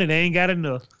their money, they ain't got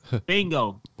enough.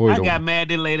 Bingo. I got mad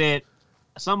that lady.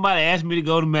 Somebody asked me to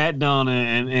go to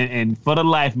McDonald's, and for the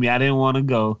life of me, I didn't want to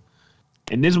go.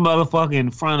 And this motherfucker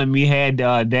in front of me had the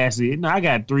audacity. No, I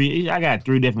got 3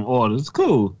 different orders. It's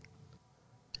cool.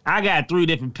 I got 3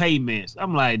 different payments.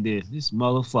 I'm like this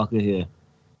motherfucker here.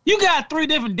 You got 3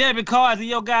 different debit cards in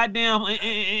your goddamn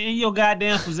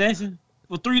possession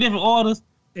for 3 different orders.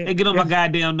 They get on my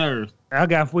goddamn nerves.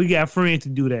 We got friends to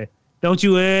do that. Don't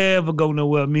you ever go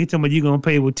nowhere. Me talking about you gonna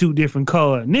pay with 2 different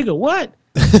cards, nigga. What?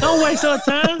 Don't waste her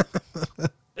time.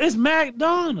 It's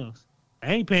McDonald's.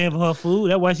 I ain't paying for her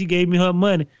food. That's why she gave me her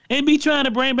money. And be trying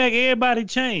to bring back everybody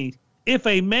change. If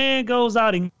a man goes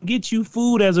out and gets you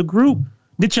food as a group,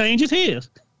 the change is his.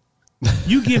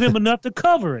 You give him enough to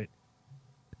cover it.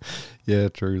 Yeah,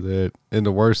 true that. And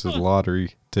the worst is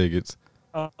lottery tickets.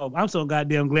 Oh, I'm so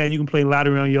goddamn glad you can play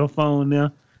lottery on your phone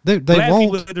now. They black won't.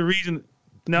 People is the reason.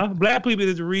 No, black people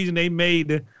is the reason they made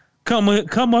the come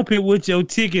up here with your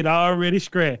ticket already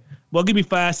scratched. Well, give me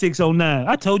 5609.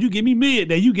 I told you give me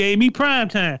midday. You gave me prime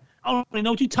time. I don't even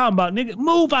know what you talking about, nigga.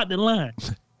 Move out the line.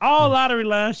 All lottery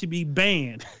lines should be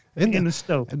banned in the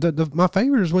store. My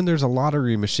favorite is when there's a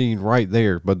lottery machine right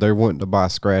there, but they're wanting to buy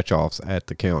scratch offs at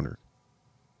the counter.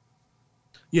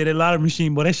 Yeah, that lottery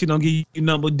machine, boy, that shit don't give you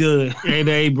number dud.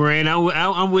 Hey, Brand,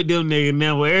 I'm with them niggas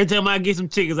now. Every time I get some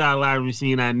tickets out of the lottery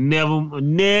machine, I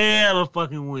never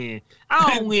fucking win.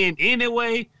 I don't win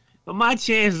anyway, but my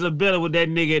chances are better with that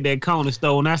nigga at that corner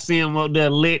store. When I see him up there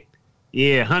lit,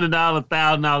 yeah, $100, $1,000,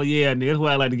 yeah, nigga. That's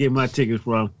where I like to get my tickets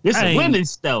from. It's a winning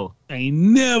store. I ain't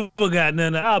never got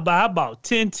none of I bought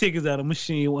 10 tickets out of the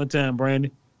machine one time,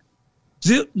 Brandon.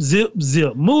 Zip, zip,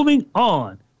 zip. Moving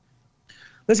on.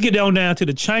 Let's get down to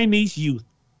the Chinese youth,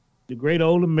 the great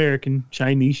old American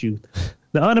Chinese youth.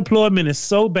 The unemployment is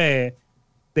so bad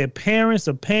that parents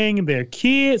are paying their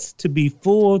kids to be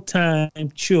full-time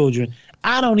children.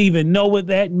 I don't even know what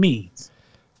that means.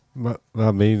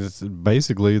 I mean, it's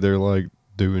basically they're like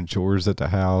doing chores at the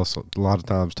house. A lot of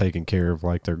times taking care of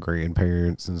like their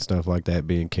grandparents and stuff like that,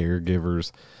 being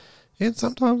caregivers. And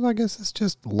sometimes I guess it's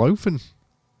just loafing.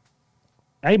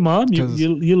 Hey, Mom, you're a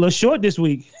little short this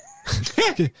week.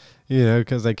 You know,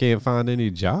 because they can't find any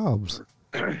jobs,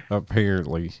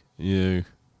 apparently. Yeah.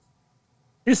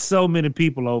 There's so many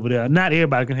people over there. Not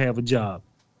everybody can have a job.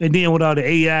 And then with all the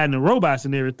AI and the robots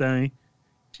and everything,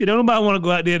 shit, don't nobody want to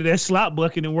go out there to that slot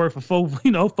bucket and work for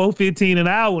 $4.15 an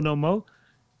hour no more.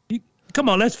 Come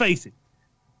on, let's face it.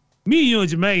 Me and you and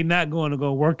Jermaine not going to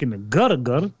go work in the gutter.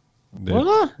 Yeah.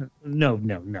 What? No.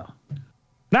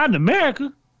 Not in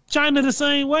America. China the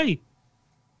same way.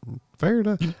 Fair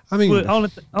enough. I mean, But only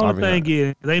thing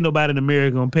is, ain't nobody in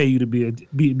America gonna pay you to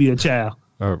be a child.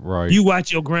 right. You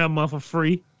watch your grandma for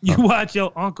free. You watch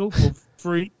your uncle for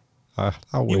free. I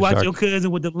You wish watch your cousin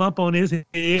with the lump on his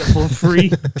head for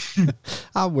free.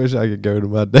 I wish I could go to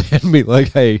my dad and be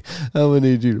like, "Hey, I'm gonna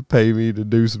need you to pay me to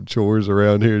do some chores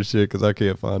around here and shit because I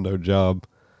can't find no job."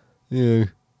 Yeah.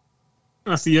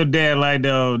 I see your dad like,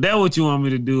 though. That what you want me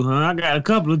to do, huh? I got a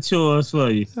couple of chores for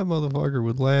you. That motherfucker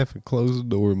would laugh and close the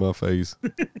door in my face.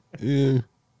 Yeah.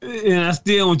 And I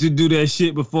still want you to do that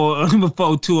shit before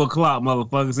 2:00,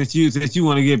 motherfucker. Since you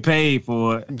want to get paid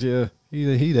for it. Yeah.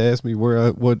 He'd ask me where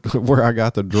I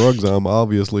got the drugs I'm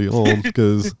obviously on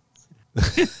because.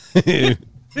 But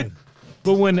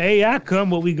when the AI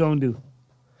come, what we gonna do?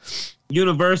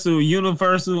 Universal. What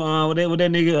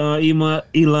that nigga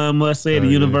Elon Musk said. The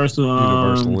universal.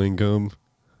 Universal income.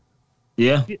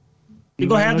 Yeah. It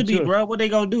gonna have to be, Sure. bro. What they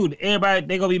gonna do? Everybody,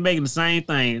 they gonna be making the same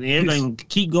thing. And everything gonna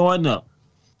keep going up.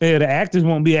 Yeah, the actors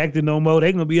won't be acting no more.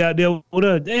 They gonna be out there with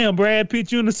us. Damn, Brad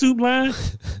Pitt, you in the soup line?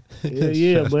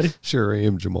 Yeah, buddy. Sure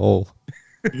am, Jamal.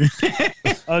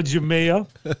 Jamel.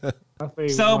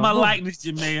 So my likeness,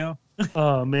 Jamel.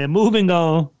 Oh man, moving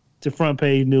on to front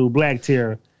page news. Black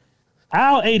Terror.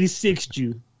 I'll 86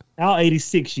 you.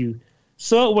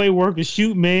 Subway workers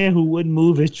shoot man who wouldn't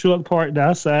move his truck parked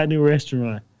outside the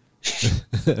restaurant.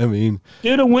 I mean,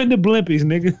 Should have went to Blimpies,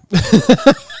 nigga.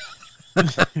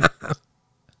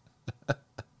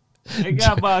 They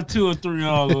got about 2 or 3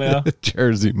 all left.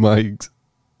 Jersey Mike's.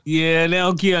 Yeah, they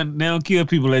don't kill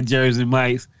people at Jersey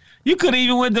Mike's. You could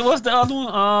even went to, what's the other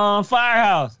one?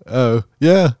 Firehouse. Oh,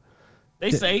 yeah.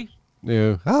 They say.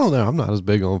 Yeah. I don't know. I'm not as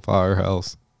big on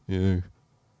Firehouse. Yeah.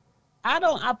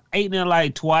 I ate there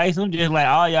like twice. I'm just like,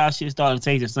 all y'all shit starting to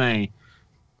taste the same.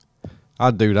 I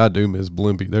do miss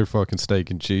Blimpie. Their fucking steak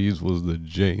and cheese was the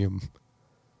jam.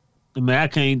 I mean, I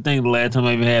can't even think of the last time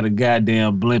I even had a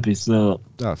goddamn Blimpie sub.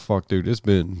 Ah, fuck, dude. It's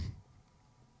been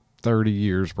 30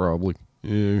 years probably.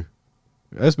 Yeah.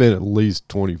 That's been at least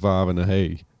 25 in the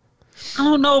hay. I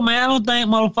don't know, man. I don't think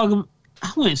motherfucker.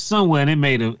 I went somewhere and they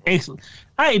made an excellent.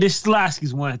 I ate this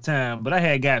Slotsky's one time, but I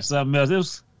had got something else. It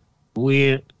was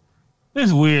weird.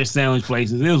 There's weird sandwich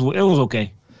places. It was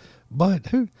okay.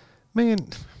 But man,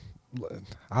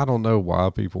 I don't know why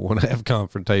people want to have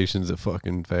confrontations at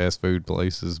fucking fast food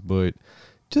places, but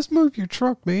just move your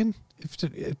truck, man. If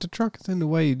the truck is in the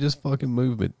way, just fucking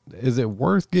move it. Is it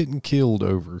worth getting killed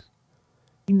over?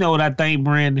 You know what I think,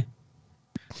 Brandon?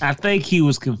 I think he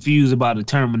was confused about the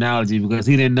terminology because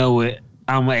he didn't know what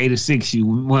I'm an 86 you.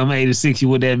 When I'm 86 you,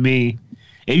 what that mean?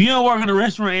 If you don't work in a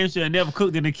restaurant industry and never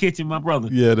cooked in the kitchen, my brother,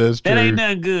 Yeah, that's true. that ain't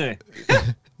nothing good.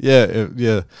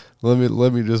 Yeah.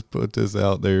 Let me just put this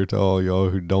out there to all y'all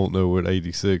who don't know what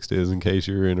 86 is, in case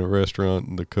you're in a restaurant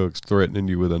and the cook's threatening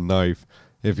you with a knife.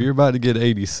 If you're about to get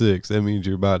 86, that means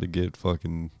you're about to get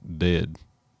fucking dead.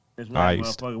 That's right,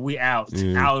 Iced. motherfucker. We out.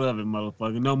 Yeah. Out of it,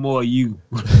 motherfucker. No more of you.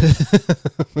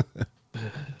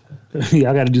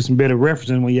 Y'all got to do some better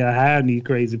referencing when y'all hire these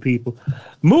crazy people.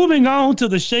 Moving on to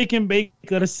the shake and bake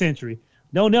of the century.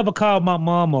 Don't ever call my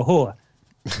mom a whore.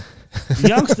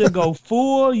 Youngster go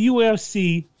full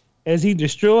UFC as he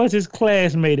destroys his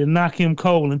classmate and knock him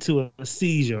cold into a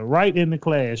seizure right in the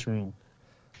classroom.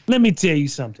 Let me tell you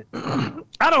something.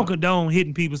 I don't condone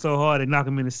hitting people so hard and knock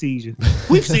them into seizures.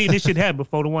 We've seen this shit happen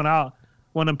before. One of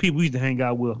them people we used to hang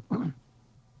out with.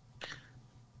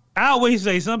 I always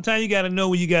say sometimes you got to know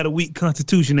when you got a weak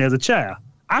constitution as a child.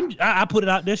 I put it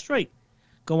out there straight.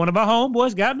 Go one of our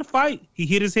homeboys got in a fight. He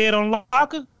hit his head on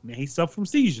locker. Man, he suffered from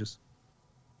seizures.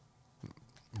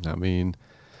 I mean,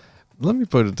 let me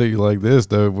put it to you like this,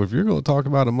 though. If you're going to talk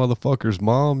about a motherfucker's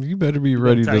mom, you better be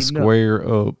ready to tighten up. square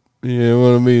up. You know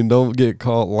what I mean? Don't get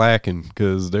caught lacking,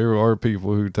 because there are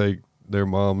people who take their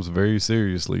moms very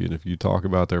seriously. And if you talk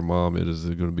about their mom, it is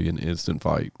going to be an instant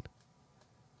fight.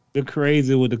 They're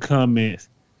crazy with the comments.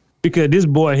 Because this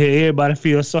boy here, everybody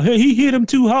feels so. He hit him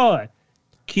too hard.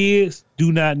 Kids,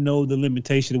 do not know the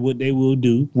limitation of what they will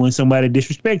do when somebody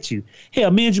disrespects you. Hell,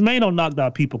 me and Jermaine don't knock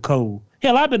out people cold.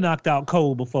 Hell, I've been knocked out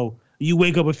cold before. You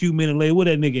wake up a few minutes later, where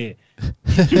that nigga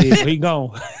at? Yeah, he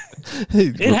gone.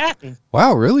 It happens.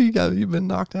 Wow, really? You've been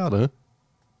knocked out, huh?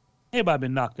 Everybody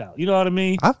been knocked out. You know what I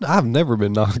mean? I've never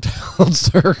been knocked out,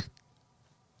 sir.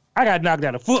 I got knocked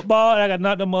out of football. And I got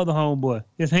knocked out my other homeboy.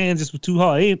 His hands just were too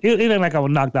hard. It ain't like I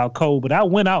was knocked out cold, but I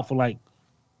went out for like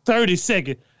 30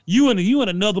 seconds. You in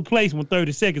another place when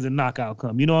 30 seconds of knockout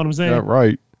come. You know what I'm saying? Yeah,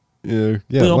 right. Yeah.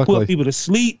 We don't luckily, put people to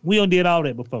sleep. We done did all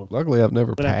that before. luckily, I've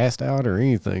never But passed out or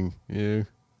anything. Yeah.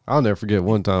 I'll never forget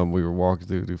one time we were walking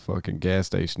through the fucking gas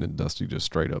station and Dusty just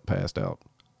straight up passed out.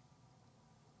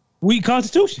 Weak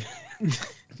constitution.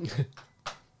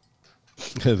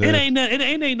 And It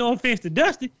ain't no offense to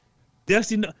Dusty.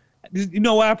 Dusty, you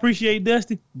know why I appreciate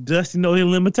Dusty? Dusty know his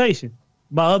limitation.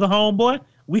 My other homeboy,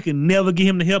 we can never get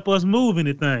him to help us move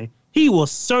anything. He will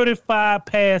certified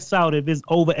pass out if it's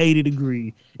over 80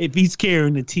 degrees. If he's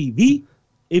carrying the TV,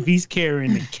 if he's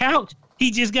carrying the couch, he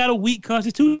just got a weak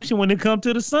constitution when it comes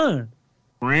to the sun.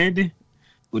 Randy,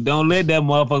 but don't let that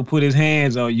motherfucker put his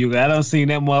hands on you. I done seen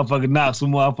that motherfucker knock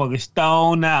some motherfucker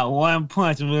stone out. One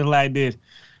punch and was like this.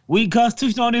 Weak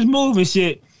constitution on this moving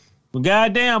shit. But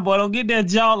goddamn, boy, don't get that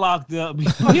jaw locked up. He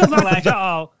was like,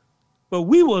 y'all, but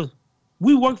we work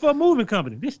for a moving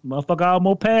company. This motherfucker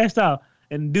almost passed out.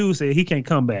 And the dude said he can't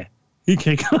come back. He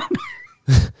can't come back.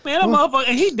 Man, that motherfucker,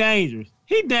 and he dangerous.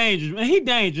 He dangerous, man. He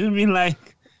dangerous. I mean, like,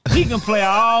 he can play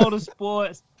all the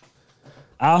sports.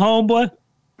 Our homeboy,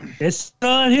 his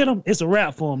son hit him. It's a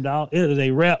wrap for him, dog. It is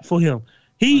a wrap for him.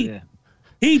 He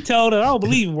told her, I don't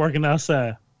believe in working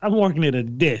outside. I'm working at a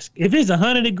desk. If it's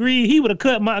 100 degrees, he would have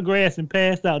cut my grass and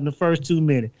passed out in the first 2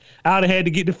 minutes. I would have had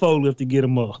to get the forklift to get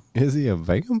him up. is he a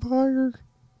vampire?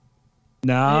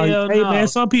 Nah, Hell hey no. man,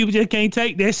 some people just can't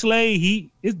take that slave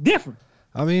heat. It's different.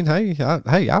 I mean, I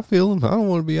feel him. I don't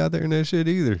want to be out there in that shit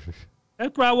either.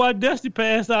 That's probably why Dusty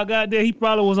passed out. Goddamn, he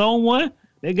probably was on one.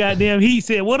 That goddamn heat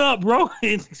said, "What up, bro?"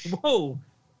 And, whoa,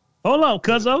 hold on,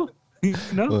 cuzzo. You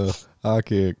know? Well, I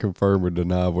can't confirm or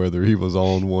deny whether he was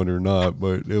on one or not,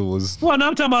 but it was. Well, no,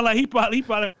 I'm talking about like he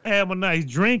probably have a nice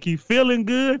drink. He feeling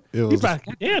good. It He was-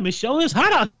 probably, damn, it sure is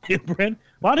hot out here, Brent.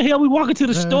 Why the hell we walking to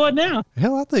the store now?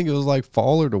 Hell, I think it was like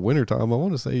fall or the winter time. I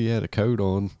want to say he had a coat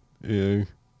on. Yeah.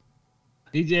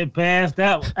 He just passed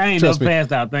out. I ain't Trust never me.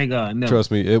 passed out, thank God. No.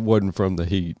 Trust me, it wasn't from the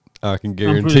heat. I can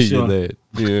pretty guarantee you sure. that.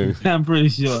 Yeah. I'm pretty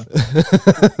sure.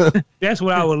 That's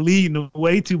what I was leading the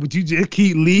way to, but you just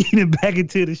keep leading back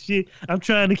into the shit. I'm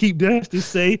trying to keep Dusty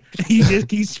safe. You just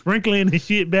keep sprinkling the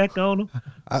shit back on him.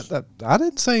 I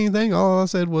didn't say anything. All I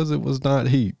said was it was not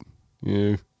heat.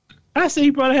 Yeah. I see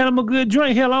he probably had him a good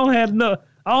drink. Hell, I don't have enough.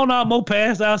 I don't know how more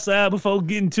passed outside before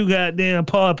getting too goddamn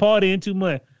partying too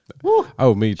much. Woo.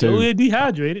 Oh, me So too. we're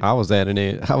dehydrated. I was at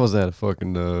a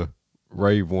fucking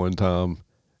rave one time,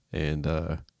 and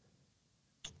I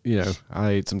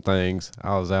ate some things.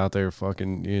 I was out there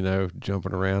fucking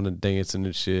jumping around and dancing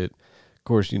and shit. Of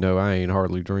course, I ain't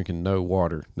hardly drinking no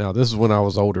water. Now this is when I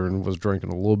was older and was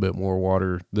drinking a little bit more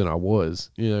water than I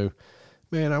was. Man,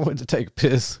 I went to take a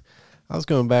piss. I was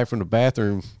coming back from the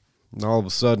bathroom, and all of a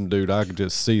sudden, dude, I could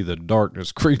just see the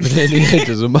darkness creeping in the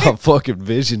edges of my fucking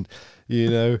vision.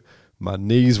 My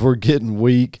knees were getting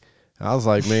weak. I was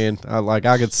like, man,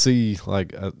 I could see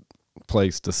like a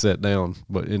place to sit down,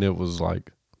 and it was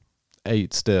like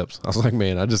 8 steps. I was like,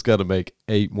 man, I just got to make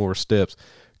 8 more steps.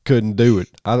 Couldn't do it.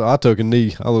 I took a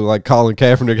knee. I looked like Colin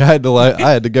Kaepernick. I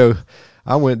had to go.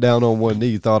 I went down on one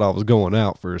knee, thought I was going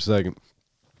out for a second.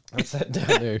 I sat down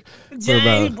there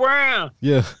James Brown.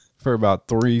 for about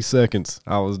 3 seconds.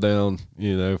 I was down,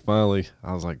 finally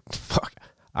I was like, fuck,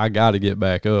 I got to get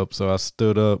back up. So I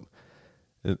stood up.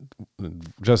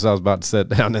 Just as I was about to sit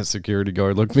down, that security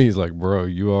guard looked at me. He's like, bro,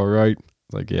 you all right?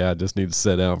 Like, yeah, I just need to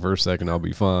sit down for a second. I'll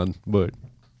be fine. But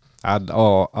I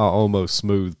almost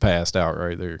smooth passed out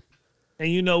right there. And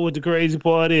you know what the crazy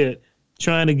part is?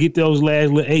 Trying to get those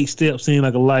last little 8 steps seem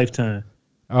like a lifetime.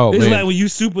 Oh, It's man. like when you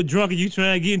super drunk and you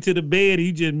trying to get into the bed and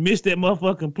you just miss that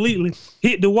motherfucker completely,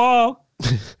 hit the wall.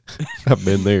 I've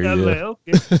been there, I was like, yeah.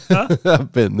 okay. Huh?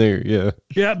 I've been there, yeah.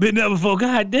 Yeah, I've been there before.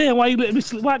 God damn, why you let me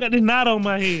sleep? Why I got this knot on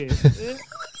my head?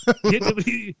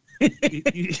 you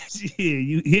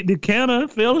hit the counter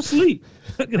and fell asleep.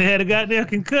 Could have had a goddamn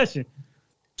concussion.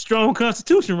 Strong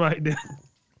constitution right there.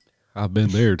 I've been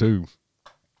there, too.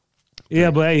 Yeah,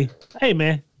 but hey,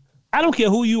 man, I don't care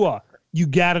who you are. You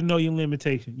got to know your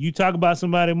limitation. You talk about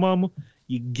somebody, mama,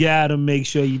 you got to make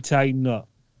sure you tighten up.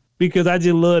 Because I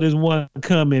just love this one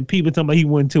comment. People talking about he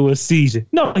went into a seizure.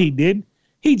 No, he didn't.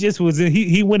 He just was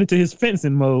he went into his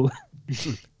fencing mode.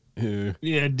 Yeah.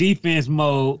 Yeah, defense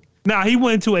mode. Now he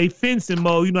went into a fencing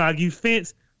mode. You know how you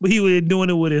fence, but he was doing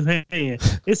it with his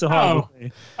hand. It's a horrible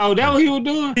thing. Oh, that what he was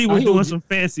doing? He was doing some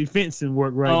fancy fencing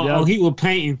work right there. Oh, he was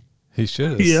painting. He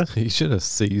should have. Yeah. He should have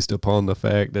seized upon the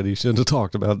fact that he shouldn't have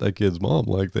talked about that kid's mom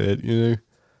like that. You know.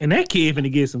 And that kid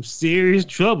finna get some serious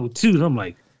trouble too. And I'm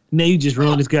like, now you just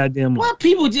ruined this goddamn life. Why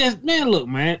people just look,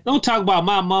 man, don't talk about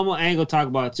my mama. I ain't gonna talk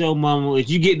about your mama. If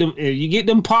you get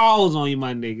them paws on you,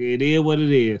 my nigga, it is what it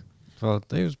is. Well,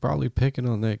 they was probably picking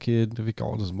on that kid if he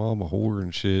called his mom a whore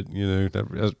and shit. You know,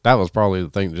 that was probably the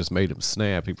thing that just made him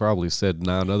snap. He probably said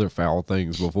 9 other foul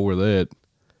things before that.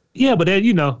 Yeah, but then,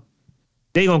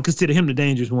 they gonna consider him the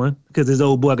dangerous one because his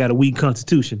old boy got a weak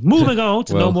constitution. Moving on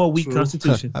to no more weak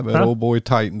constitution. I bet old boy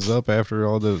tightens up after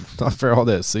all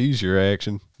that seizure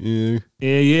action. Yeah.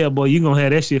 Yeah, boy, you gonna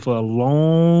have that shit for a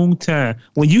long time.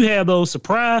 When you have those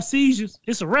surprise seizures,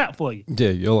 it's a wrap for you. Yeah,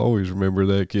 you'll always remember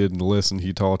that kid and the lesson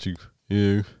he taught you.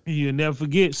 Yeah. You'll never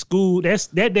forget school. That's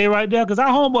that day right there. Cause our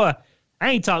homeboy,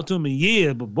 I ain't talked to him in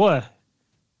years, but boy,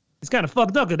 it's kind of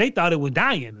fucked up because they thought it was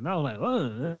dying, and I was like,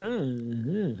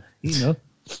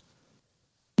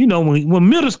 when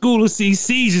middle schoolers see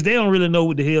seizures, they don't really know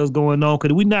what the hell's going on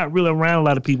because we not really around a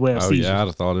lot of people have seizures. Yeah, I'd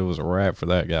have thought it was a wrap for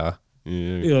that guy.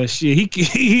 Yeah, shit.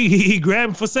 He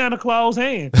grabbed for Santa Claus'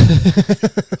 hand.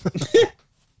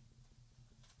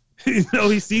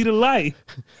 He see the light.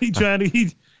 He trying to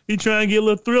get a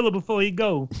little thriller before he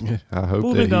go. I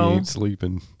hope that he ain't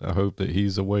sleeping. I hope that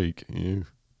he's awake. Yeah.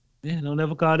 Yeah, don't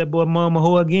ever call that boy mama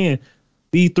whore again.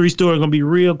 These 3 stories gonna be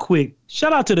real quick.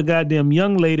 Shout out to the goddamn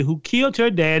young lady who killed her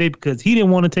daddy because he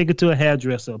didn't want to take her to a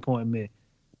hairdresser appointment.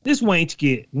 This wench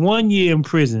get 1 year in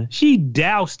prison. She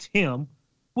doused him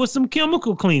with some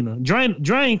chemical cleaner,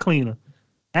 drain cleaner,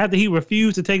 after he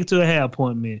refused to take her to a hair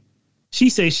appointment.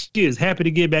 She says she is happy to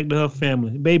get back to her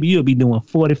family. Baby, you'll be doing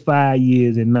 45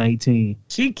 years in 19.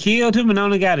 She killed him and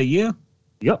only got a year?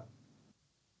 Yep.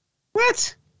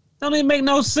 What? Don't even make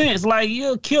no sense. Like,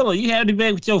 you're a killer. You have to be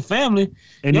back with your family.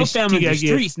 And your family in the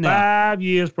streets now. 5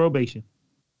 years probation.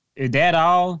 Is that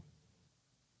all?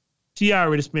 She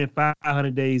already spent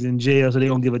 500 days in jail, so they're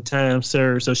going to give her time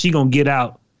served. So she going to get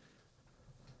out.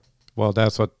 Well,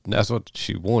 that's what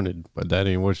she wanted, but that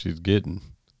ain't what she's getting.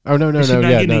 Oh, no. I read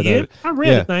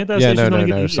the thing.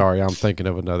 No. Sorry, I'm thinking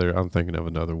of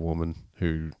another woman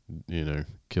who,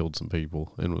 killed some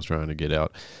people and was trying to get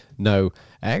out. No,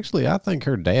 actually, I think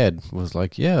her dad was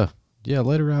like, yeah,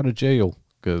 let her out of jail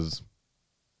because.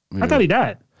 I thought he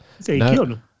died. He said he killed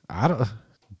him.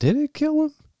 Did it kill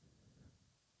him?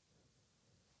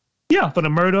 Yeah, for the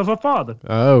murder of her father.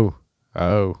 Oh.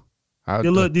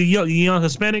 The young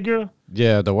Hispanic girl?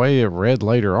 Yeah, the way it read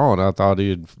later on, I thought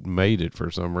he had made it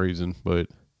for some reason, but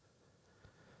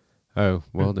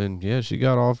then yeah, she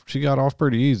got off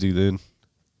pretty easy then.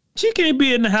 She can't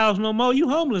be in the house no more. You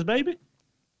homeless, baby.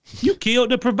 You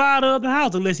killed the provider of the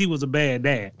house unless he was a bad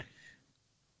dad.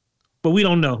 But we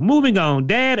don't know. Moving on.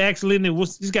 Dad accidentally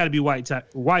it's got to be White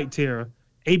Terror.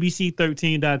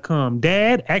 ABC13.com.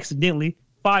 Dad accidentally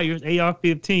fires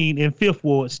AR-15 in Fifth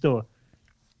Ward store,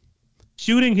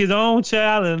 shooting his own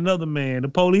child and another man. The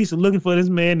police are looking for this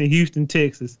man in Houston,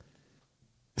 Texas.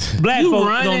 Black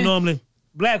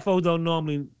folks don't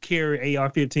normally carry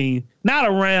AR-15. Not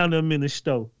around them in the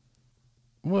store.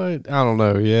 What? I don't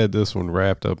know. He had this one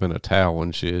wrapped up in a towel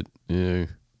and shit. Yeah.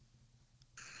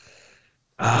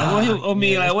 What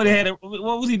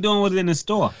was he doing with it in the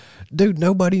store? Dude,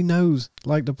 nobody knows.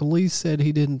 Like, the police said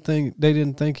they didn't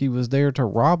think he was there to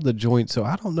rob the joint, so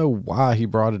I don't know why he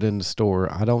brought it in the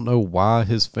store. I don't know why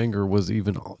his finger was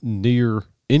even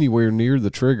anywhere near the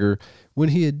trigger when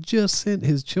he had just sent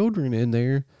his children in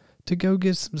there to go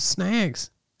get some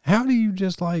snacks. How do you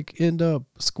just end up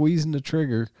squeezing the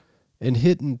trigger and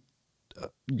hitting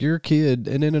your kid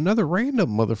and then another random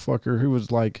motherfucker who was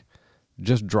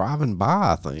just driving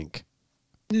by, I think.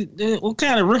 What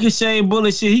kind of ricochet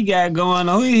bullet shit he got going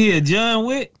on? He here, John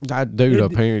Wick?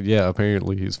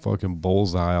 Apparently he's fucking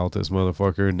bullseye out this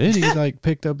motherfucker. And then he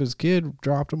picked up his kid,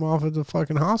 dropped him off at the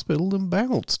fucking hospital and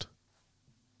bounced.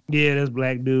 Yeah, that's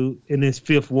black dude in this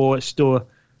Fifth Ward store.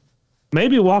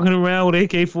 Maybe walking around with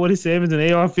AK-47s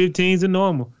and AR-15s are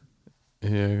normal.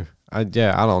 Yeah. I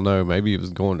don't know. Maybe he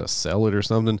was going to sell it or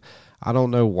something. I don't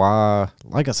know why.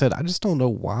 Like I said, I just don't know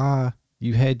why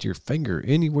you had your finger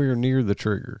anywhere near the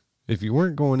trigger. If you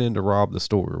weren't going in to rob the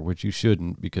store, which you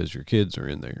shouldn't because your kids are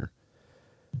in there.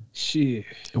 Shit.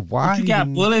 Why you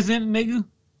got bullets in it, nigga?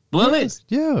 Bullets?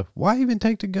 Yeah. Why even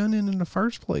take the gun in the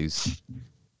first place?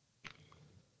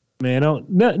 Man,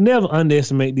 never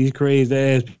underestimate these crazy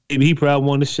ass people. He probably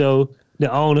wanted to show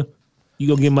the owner, you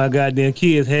gonna get my goddamn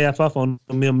kids half off on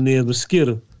the M&Ms with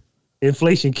Skitter.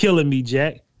 Inflation killing me,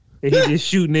 Jack. And he just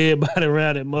shooting everybody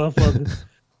around that motherfucker.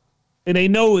 And they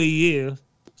know where he is.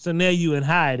 So now you in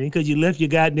hiding because you left your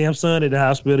goddamn son at the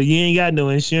hospital. You ain't got no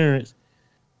insurance.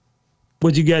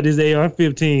 But you got this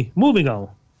AR-15. Moving on.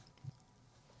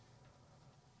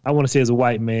 I want to say it's a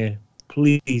white man.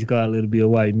 Please, God, let it be a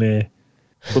white man.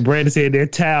 But Brandon said they're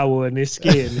towel and they're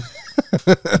scared me.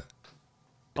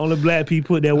 Only black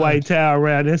people put that white towel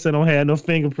around this and don't have no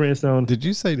fingerprints on it. Did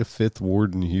you say the 5th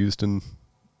Ward in Houston?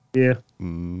 Yeah.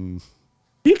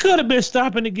 He could have been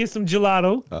stopping to get some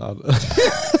gelato.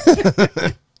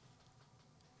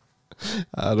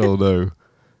 I don't know.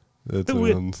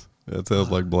 That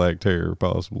sounds like Black Terror,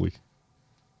 possibly.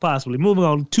 Possibly. Moving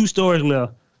on. 2 stories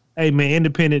left. Hey, man,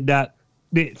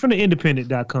 from the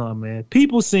independent.com, man.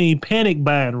 People seen panic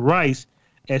buying rice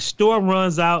as store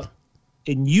runs out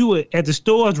at the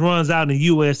stores runs out in the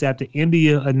U.S. after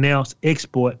India announced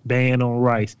export ban on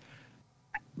rice.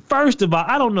 First of all,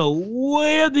 I don't know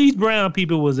where these brown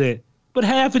people was at, but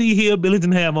half of these hillbillies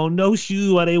didn't have on no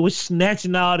shoes while they was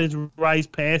snatching all this rice,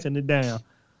 passing it down.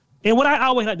 And what I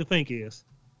always like to think is,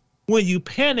 when you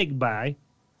panic buy,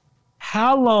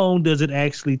 how long does it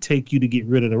actually take you to get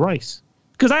rid of the rice?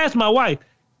 Because I asked my wife,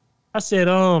 I said,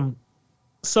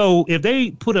 so if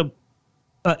they put a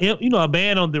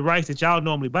ban on the rice that y'all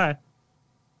normally buy,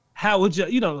 how would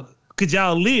could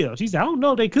y'all live? She said, I don't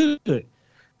know if they could.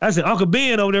 I said, Uncle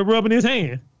Ben over there rubbing his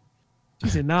hand. She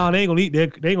said, no, they ain't gonna eat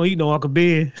that. They ain't gonna eat no Uncle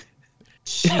Ben.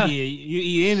 Shit, you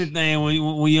eat anything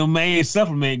when your main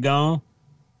supplement gone.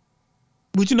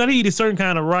 But they eat a certain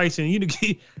kind of rice, and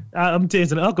I'm telling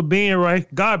you, the Uncle Ben rice,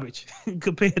 garbage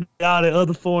compared to all the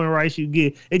other foreign rice you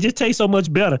get. It just tastes so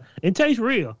much better. It tastes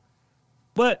real.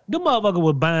 But the motherfucker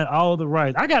was buying all the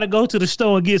rice. I got to go to the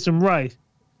store and get some rice.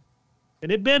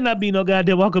 And it better not be no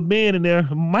goddamn Uncle Ben in there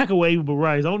microwavable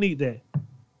rice. I don't eat that.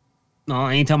 No,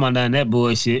 I ain't talking about none of that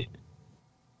bullshit.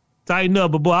 Tighten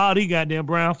up, but boy, all these goddamn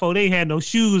brown folk, they had no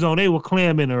shoes on. They were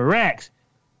clamming the racks,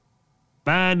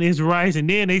 buying this rice, and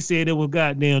then they said it was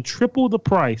goddamn triple the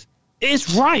price.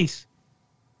 It's rice.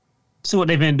 So what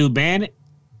they finna do, ban it?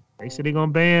 They said they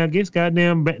gonna ban, I guess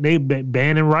goddamn, they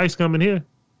banning rice coming here.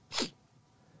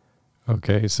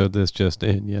 Okay, so this just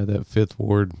in. Yeah, that 5th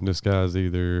Ward, this guy's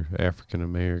either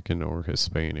African-American or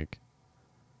Hispanic.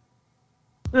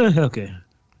 Okay.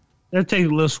 That takes a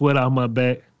little sweat off my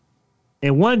back.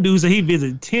 And one dude said he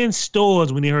visited 10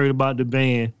 stores when he heard about the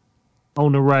ban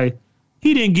on the rice.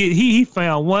 He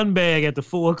found one bag at the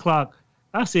 4 o'clock.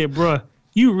 I said, bruh,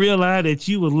 you realize that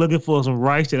you was looking for some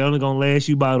rice that only gonna last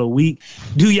you about a week?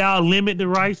 Do y'all limit the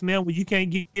rice now when you can't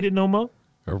get it no more?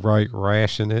 Right,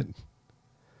 ration it.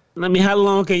 I mean, how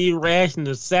long can you ration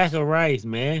a sack of rice,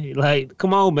 man? Like,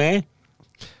 come on, man.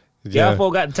 Yeah. Y'all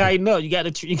folk got to tighten up. You got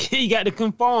to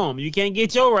conform. You can't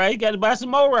get your rice. You got to buy some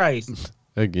more rice.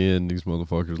 Again, these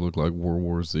motherfuckers look like World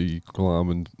War Z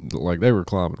climbing, like they were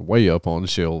climbing way up on the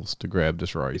shelves to grab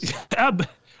this rice.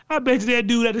 I bet you that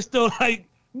dude at the store like,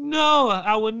 no,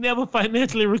 I would never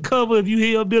financially recover if you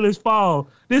hillbillies fall.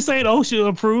 This ain't OSHA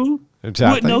approved.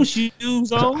 With no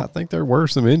shoes on. I think there were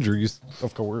some injuries,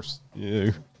 of course.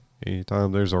 Yeah.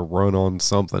 Anytime there's a run on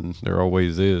something, there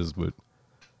always is, but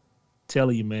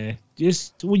telling you, man,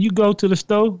 just when you go to the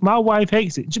store, my wife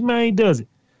hates it. Jermaine does it.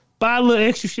 Buy a little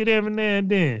extra shit every now and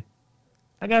then.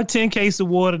 I got 10 cases of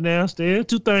water downstairs,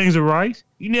 2 things of rice.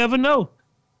 You never know.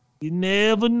 You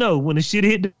never know when the shit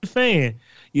hit the fan.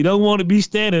 You don't want to be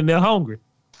standing there hungry.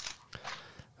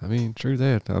 I mean, true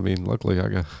that. I mean, luckily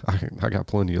I got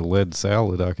plenty of lead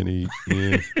salad I can eat.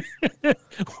 Yeah.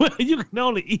 Well, you can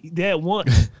only eat that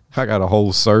once. I got a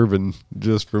whole serving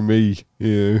just for me.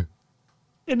 Yeah.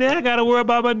 And then I got to worry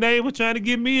about my neighbor trying to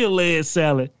give me a lead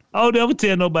salad. I'll never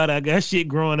tell nobody I got shit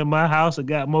growing in my house. I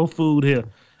got more food here.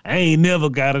 I ain't never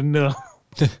got enough.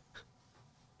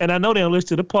 And I know they don't listen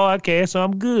to the podcast, so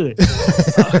I'm good.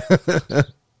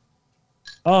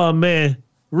 Oh, man.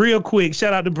 Real quick,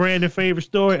 shout out to Brandon's favorite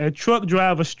story. A truck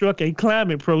driver struck a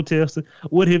climate protester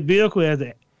with his vehicle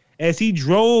as he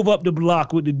drove up the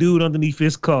block with the dude underneath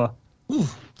his car.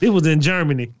 It was in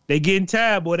Germany. They getting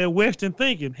tired, boy. They're Western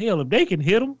thinking. Hell, if they can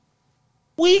hit them,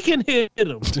 we can hit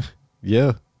them.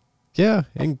 Yeah. Yeah,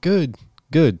 and good.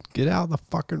 Get out of the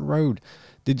fucking road.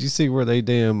 Did you see where they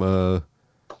damn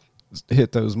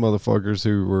hit those motherfuckers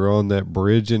who were on that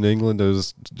bridge in England,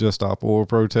 those Just Stop Oil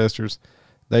protesters?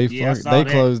 They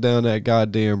closed down that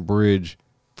goddamn bridge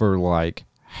for like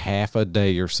half a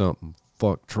day or something.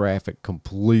 Fuck traffic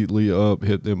completely up.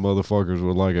 Hit them motherfuckers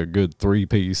with like a good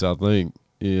 3-piece, I think.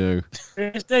 You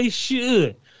know. They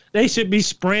should. They should be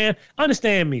spraying.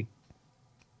 Understand me.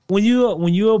 When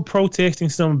you're protesting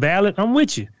something valid, I'm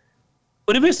with you.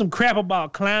 But if it's some crap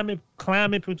about climate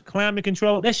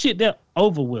control, that shit they're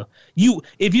over with.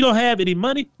 If you don't have any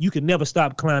money, you can never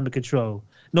stop climate control.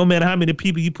 No matter how many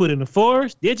people you put in the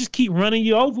forest, they just keep running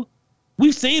you over.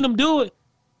 We've seen them do it.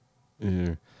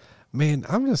 Yeah. Man,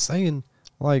 I'm just saying,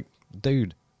 like,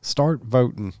 dude, start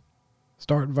voting.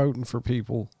 Start voting for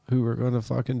people who are going to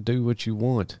fucking do what you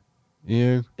want.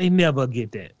 Yeah. They never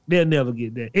get that. They'll never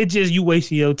get that. It's just you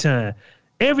wasting your time.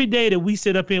 Every day that we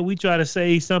sit up here and we try to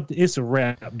say something, it's a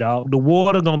wrap, dog. The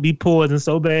water going to be poisoned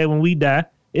so bad when we die.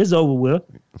 It's over with.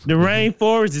 The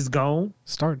rainforest is gone.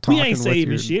 Start talking. We ain't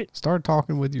saving with shit. Start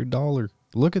talking with your dollar.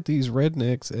 Look at these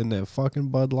rednecks and that fucking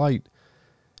Bud Light.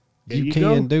 You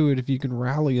can do it if you can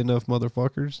rally enough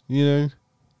motherfuckers, you know?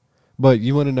 But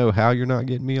you want to know how you're not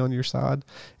getting me on your side?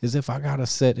 Is if I got to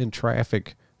sit in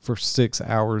traffic for 6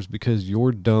 hours because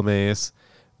your dumbass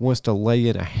wants to lay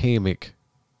in a hammock.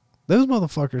 Those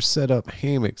motherfuckers set up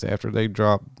hammocks after they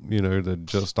dropped, you know, the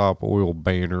Just Stop Oil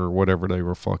banner or whatever they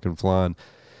were fucking flying,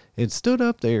 and stood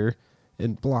up there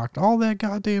and blocked all that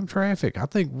goddamn traffic. I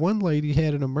think one lady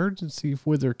had an emergency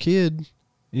with her kid,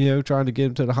 you know, trying to get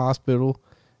him to the hospital.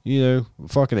 You know,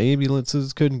 fucking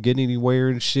ambulances couldn't get anywhere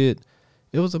and shit.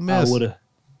 It was a mess.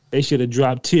 They should have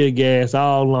dropped tear gas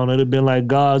all on it. It'd have been like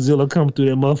Godzilla coming through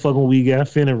that motherfucker. We got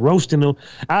finna roasting them.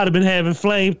 I'd have been having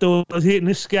flamethrowers hitting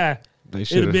the sky.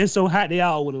 It'd have been so hot they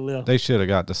all would have left. They should have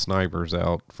got the snipers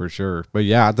out for sure. But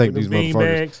yeah, I think these motherfuckers.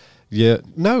 Bags. Yeah,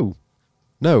 no,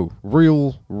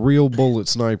 real bullet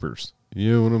snipers.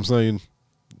 You know what I'm saying?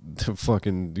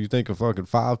 Fucking, do you think a fucking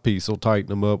 5-piece will tighten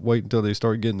them up? Wait until they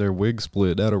start getting their wig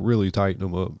split. That'll really tighten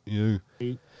them up. You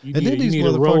know?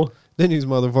 Then these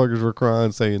motherfuckers were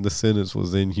crying, saying the sentence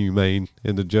was inhumane,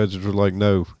 and the judges were like,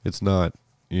 "No, it's not.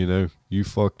 You know, you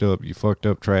fucked up. You fucked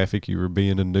up traffic. You were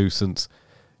being a nuisance.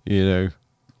 You know,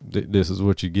 this is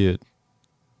what you get."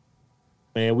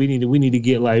 Man, we need to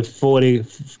get like 40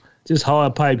 just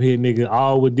hard pipe hit niggas,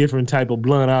 all with different type of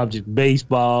blunt objects,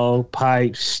 baseball,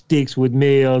 pipes, sticks with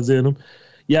nails in them.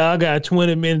 Y'all got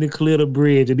 20 minutes to clear the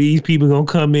bridge, and these people gonna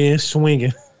come in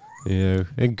swinging. Yeah,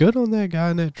 and good on that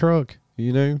guy in that truck.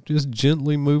 You know, just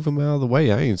gently move him out of the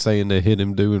way. I ain't saying to hit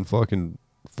him doing fucking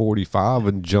 45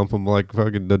 and jump him like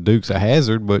fucking the Dukes of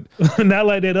Hazzard, but not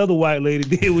like that other white lady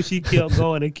did when she kept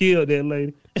going and killed that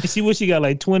lady. She got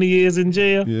like 20 years in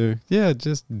jail. Yeah,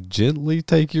 just gently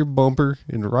take your bumper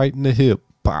and right in the hip,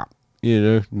 pop. You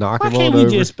know, knock him on over. Why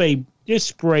can't we just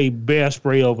spray bear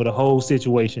spray over the whole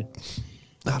situation?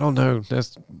 I don't know.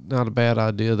 That's not a bad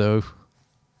idea though.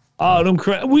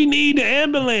 Oh, we need the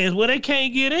ambulance. Well, they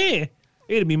can't get in.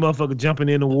 It'd be motherfucker jumping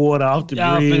in the water off the bridge.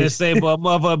 Y'all finna say, but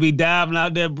motherfucker be diving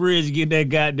out that bridge, get that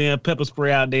goddamn pepper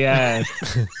spray out their eyes.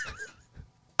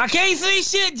 I can't see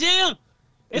shit, Jim.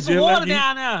 It's water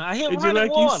down there. I hear running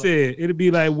like water. You said, it'd be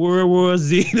like World War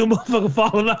Z. The motherfucker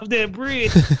falling off that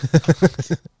bridge.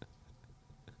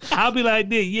 I'll be like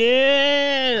this.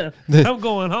 Yeah, I'm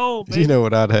going home. Do you know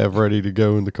what I'd have ready to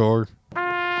go in the car?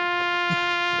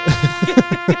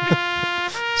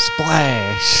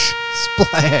 Splash,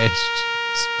 splash,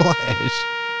 splash.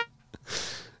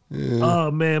 Yeah.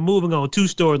 Oh man, moving on. 2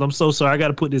 stories. I'm so sorry. I got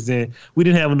to put this in. We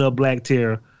didn't have enough Black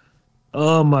Terror.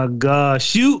 Oh my God!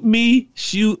 Shoot me,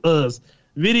 shoot us.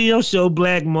 Video show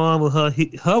Black mom with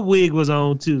her wig was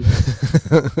on too.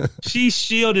 She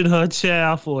shielded her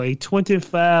child for a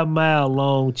 25-mile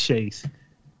long chase.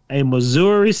 A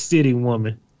Missouri City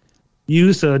woman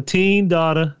used her teen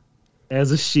daughter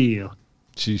as a shield.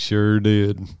 She sure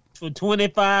did. For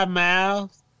 25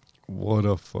 miles. What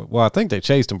a fuck. Well, I think they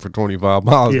chased him for 25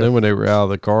 miles. Yeah. Then when they were out of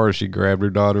the car, she grabbed her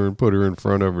daughter and put her in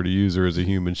front of her to use her as a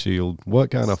human shield.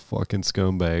 What kind of fucking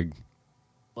scumbag?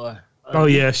 Boy. Oh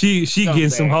yeah, she getting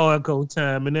some hardcore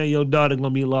time, and then your daughter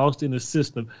gonna be lost in the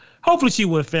system. Hopefully she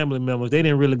with family members. They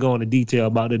didn't really go into detail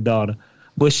about the daughter,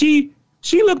 but she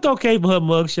looked okay for her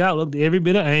mugshot. Looked every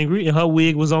bit of angry, and her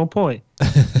wig was on point.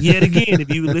 Yet again,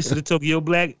 if you listen to Tokyo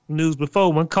Black News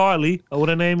before, when Carly, or what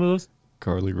her name was,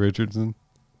 Carly Richardson.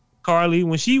 Carly,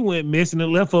 when she went missing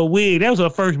and left her wig, that was her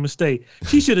first mistake.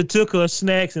 She should have took her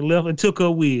snacks and left and took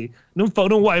her wig. Them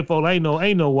white folk ain't no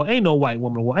white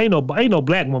woman, ain't no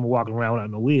black woman walking around without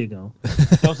no wig on.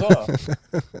 No sir.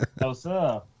 No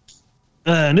sir.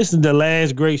 And this is the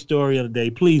last great story of the day.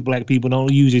 Please, black people,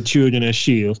 don't use your children as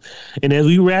shields. And as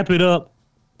we wrap it up,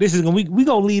 this is we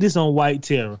gonna leave this on White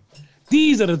Terror.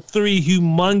 These are the 3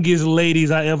 humongous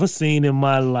ladies I ever seen in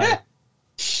my life.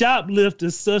 Shoplifter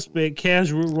suspect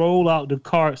casual roll out the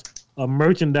carts of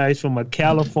merchandise from a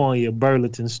California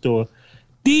Burlington store.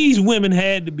 These women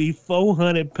had to be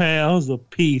 400 pounds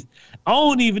apiece. I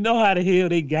don't even know how the hell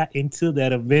they got into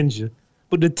that Avenger.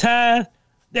 But the time,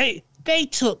 they They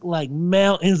took like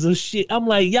mountains of shit. I'm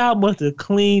like, y'all must have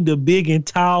cleaned the big and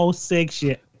tall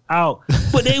section out.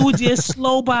 But they were just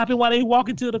slow bopping while they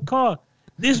walking to the car.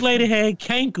 This lady had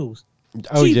cankles.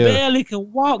 Oh, She yeah. barely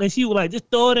can walk, and she was like, just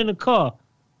throw it in the car.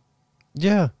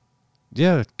 Yeah.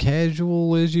 Yeah.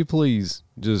 Casual as you please.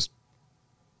 Just,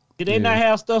 Did they not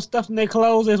have stuff in their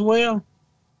clothes as well?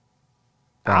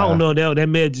 I don't know. That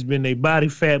may have just been their body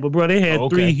fat, but bro, they had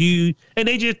three huge, and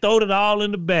they just throwed it all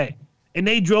in the back. And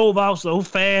they drove out so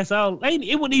fast.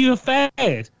 It wasn't even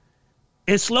fast.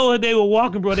 As slow as they were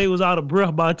walking, bro, they was out of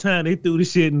breath by the time they threw the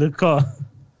shit in the car.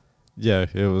 yeah,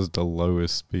 it was the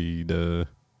lowest speed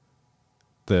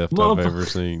theft I've ever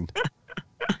seen.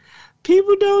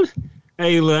 People don't.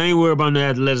 Hey, look, I ain't worried about no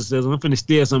athleticism. I'm finna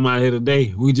steal something out here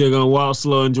today. We just gonna walk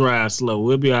slow and drive slow.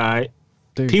 We'll be all right.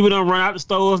 Dude. People don't run out the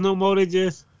stores no more.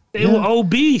 They Were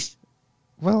obese.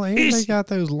 Well, and they got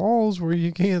those laws where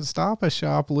you can't stop a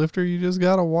shoplifter. You just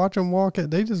got to watch them walk it.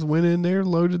 They just went in there,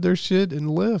 loaded their shit, and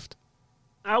left.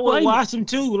 I would watch them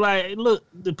too. Like, look,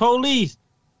 the police,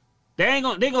 they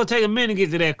gonna take a minute to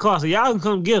get to that car, so y'all can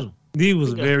come get them. These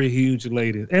was very huge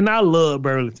ladies. And I love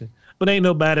Burlington. But ain't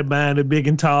nobody buying the big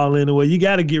and tall anyway. You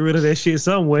got to get rid of that shit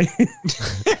some way.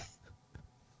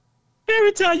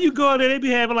 Every time you go there, they be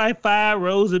having like 5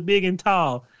 rows of big and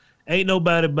tall. Ain't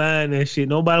nobody buying that shit.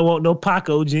 Nobody want no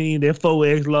Paco jean that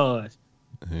 4X large.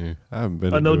 Yeah, I haven't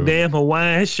been Or no damn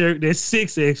Hawaiian shirt that's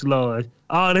 6X large.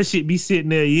 All that shit be sitting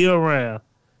there year round.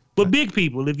 But big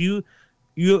people, if you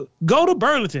go to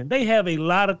Burlington, they have a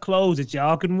lot of clothes that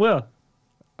y'all can wear.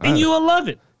 And you will love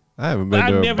it. I haven't been But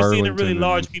to I've a never seen a really Burlington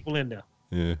large people in there.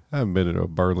 Yeah, I haven't been to a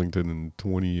Burlington in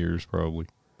 20 years probably.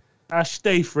 I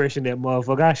stay fresh in that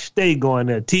motherfucker. I stay going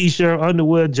there. T-shirt,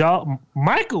 underwear,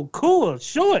 Michael Kors,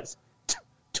 shorts,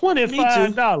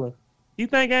 $25. You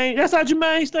think that's how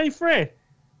Jermaine stay fresh?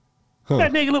 Huh.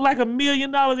 That nigga look like $1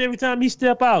 million every time he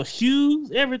step out.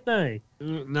 Shoes, everything.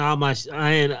 No,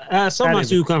 some of my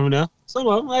shoes come from there. Some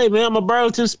of them, hey man, I'm a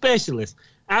Burlington specialist.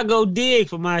 I go dig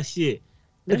for my shit.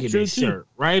 Look That's at true, this too. shirt,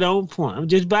 right on point. I'm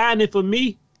just buying it for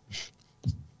me.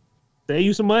 Save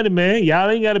you some money, man.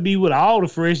 Y'all ain't got to be with all the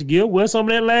fresh gear. Wear some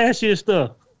of that last year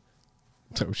stuff.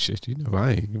 Oh shit,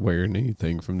 I ain't wearing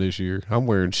anything from this year. I'm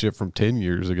wearing shit from 10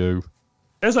 years ago.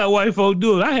 That's how white folk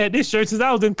do it. I had this shirt since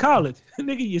I was in college.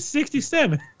 Nigga, you're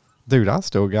 67. Dude, I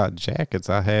still got jackets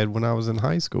I had when I was in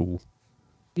high school.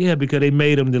 Yeah, because they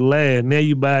made them to last. Now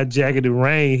you buy a jacket, the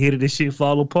rain hit it, this shit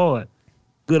fall apart.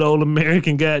 Good old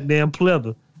American goddamn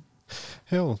pleather.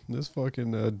 Hell, this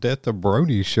fucking Death of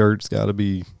Brony shirt's got to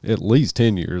be at least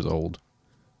 10 years old.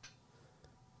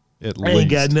 At I least.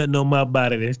 ain't got nothing on my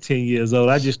body that's 10 years old.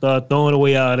 I just started throwing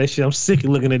away all that shit. I'm sick of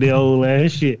looking at that old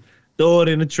ass shit. Throw it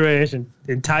in the trash and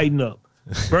tighten up.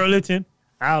 Burlington,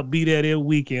 I'll be there every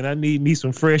weekend. I need me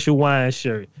some fresh Hawaiian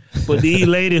shirt. But these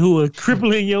ladies who are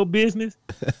crippling your business,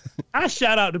 I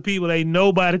shout out to people ain't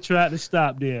nobody tried to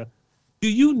stop them.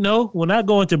 Do you know when I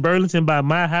go into Burlington by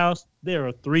my house, there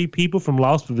are 3 people from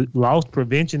loss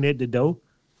prevention at the door?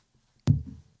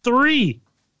 3.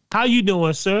 How you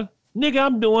doing, sir? Nigga,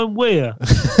 I'm doing well.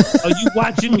 Are you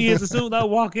watching me as soon as I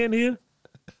walk in here?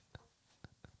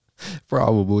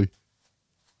 Probably.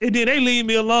 And then they leave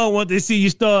me alone once they see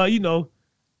you start,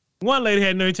 One lady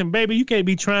had nerve to me, baby, you can't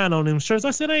be trying on them shirts.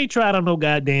 I said, I ain't tried on no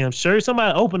goddamn shirts.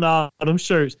 Somebody opened all them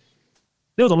shirts.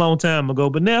 It was a long time ago,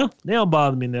 but now they don't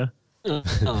bother me now.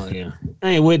 Oh yeah, I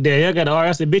ain't with that. Y'all got the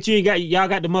I said, bitch, y'all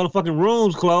got the motherfucking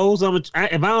rooms closed. If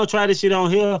I don't try this shit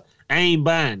on here, I ain't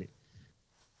buying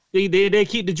it. They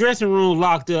keep the dressing room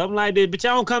locked up. I'm like, bitch,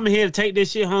 I don't come in here to take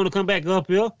this shit home to come back up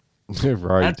here.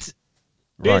 Right.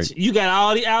 Bitch, you got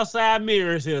all the outside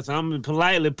mirrors here, so I'm gonna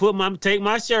politely take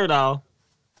my shirt off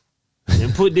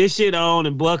and put this shit on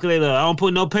and buckle it up. I don't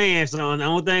put no pants on. The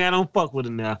only thing I don't fuck with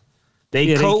it now.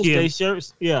 They coats, they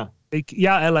shirts, yeah.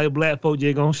 Y'all act like black folk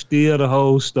just gonna steal the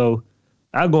whole store.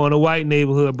 I go in a white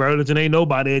neighborhood, Burlington, ain't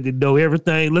nobody at the door.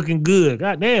 Everything looking good.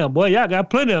 Goddamn, boy, y'all got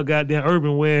plenty of goddamn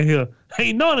urban wear here.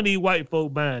 Ain't none of these white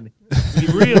folk buying it.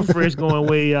 Get real fresh going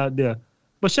way out there.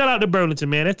 But shout out to Burlington,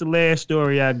 man. That's the last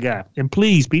story I got. And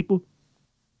please, people,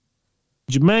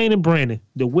 Jermaine and Brandon,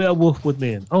 The Werewolf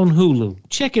Within on Hulu.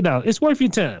 Check it out. It's worth your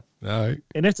time. All right.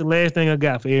 And that's the last thing I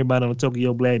got for everybody on the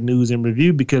Tokyo Black News and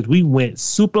Review because we went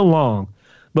super long.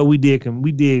 But we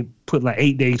did put like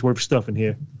 8 days worth of stuff in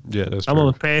here. Yeah, that's true. I'm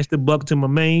going to pass the buck to my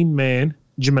main man,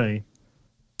 Jermaine.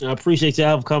 I appreciate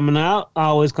y'all for coming out.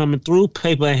 Always coming through.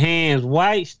 Paper hands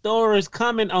white. Stories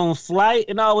coming on flight.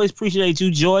 And I always appreciate you,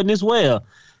 Jordan, as well.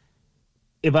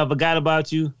 If I forgot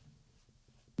about you,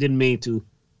 didn't mean to.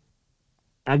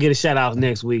 I'll get a shout out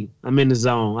next week. I'm in the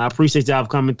zone. I appreciate y'all for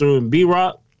coming through. And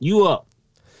B-Rock, you up.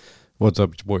 What's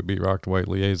up, it's your boy B Rock, the White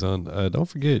Liaison. Don't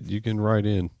forget, you can write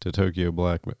in to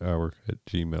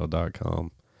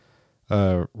TokyoBlackHour@gmail.com.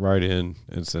 Write in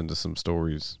and send us some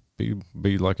stories.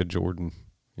 Be like a Jordan.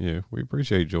 Yeah, we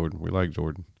appreciate Jordan. We like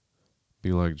Jordan.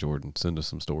 Be like Jordan. Send us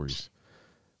some stories.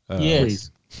 Yes.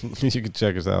 You can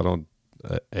check us out on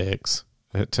X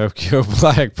at Tokyo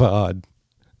Black Pod.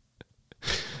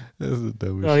 That's the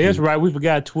dumbest Oh, that's shit. right. We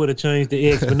forgot Twitter changed the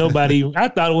X, but nobody. I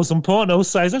thought it was some porno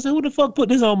sites. I said, "Who the fuck put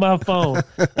this on my phone?"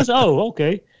 I said, "Oh,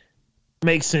 okay,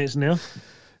 makes sense now."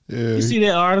 Yeah, You see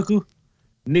that article?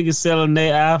 Niggas selling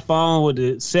their iPhone with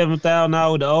the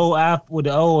 $7,000 with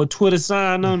the old Twitter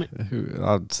sign on it.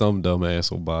 some dumbass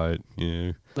will buy it.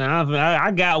 Yeah. Now, I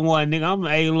got one, nigga.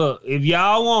 Hey, look, if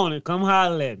y'all want it, come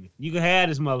holler at me. You can have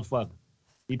this motherfucker.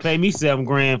 You pay me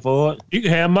 $7,000 for it. You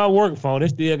can have my work phone. It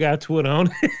still got Twitter on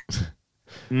it.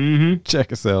 Mm-hmm.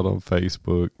 Check us out on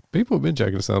Facebook. People have been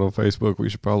checking us out on Facebook. We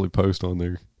should probably post on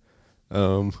there.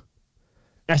 That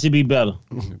should be better.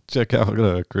 Check out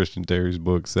Christian Terry's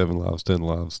book, 7 Lives, 10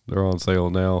 Lives. They're on sale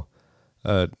now.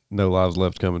 No Lives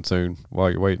Left coming soon.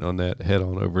 While you're waiting on that, head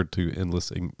on over to Endless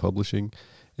Ink Publishing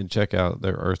and check out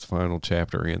their Earth's Final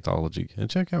Chapter anthology. And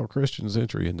check out Christian's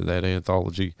entry into that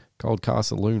anthology called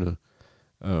Casa Luna.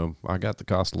 I got the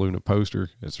Casa Luna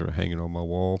poster. It's sort of hanging on my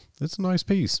wall. It's a nice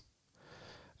piece.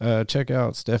 Check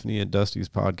out Stephanie and Dusty's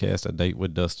podcast, A Date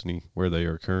with Destiny, where they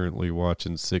are currently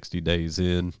watching 60 Days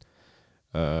In.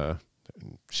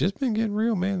 Shit's been getting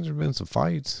real, man. There's been some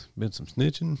fights, been some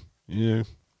snitching. Yeah,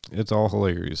 it's all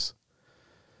hilarious.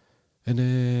 And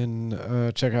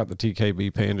then check out the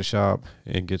TKB Panda Shop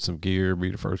and get some gear.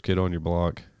 Be the first kid on your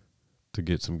block to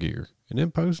get some gear. And then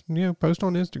post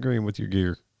on Instagram with your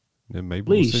gear. And then maybe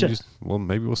Please,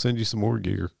 maybe we'll send you some more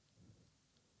gear.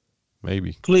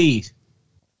 Maybe. Please.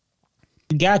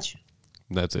 Got you.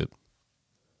 That's it.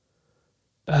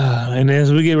 And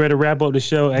as we get ready to wrap up the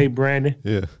show, hey Brandon,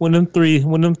 Yeah. when them three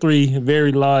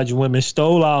very large women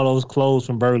stole all those clothes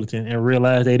from Burlington and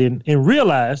realized they didn't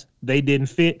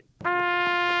fit.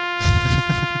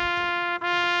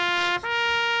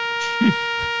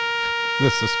 The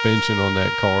suspension on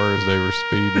that car as they were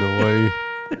speeding away.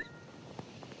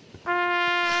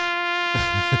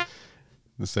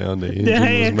 The sound the engine Their was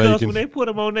handcuffs making. when they put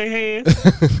them on their hands.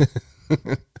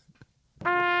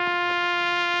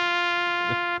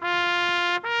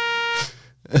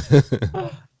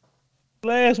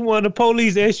 Last one, the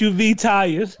police SUV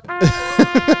tires.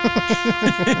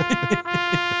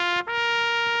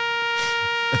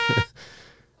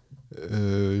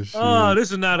 Shit. Oh,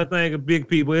 this is not a thing of big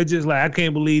people. It's just like I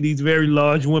can't believe these very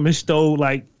large women stole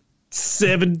like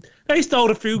they stole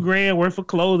a few grand worth of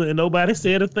clothing and nobody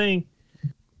said a thing.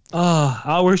 I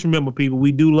always remember, people,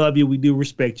 we do love you, we do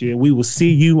respect you, and we will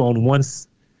see you on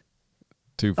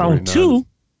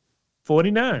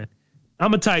 249.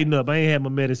 I'm gonna tighten up. I ain't had my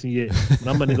medicine yet, but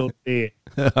I'm gonna go to bed.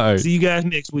 All right. See you guys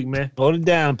next week, man. Hold it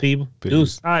down, people. Peace.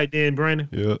 Deuce. All right, then, Brandon.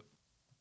 Yep.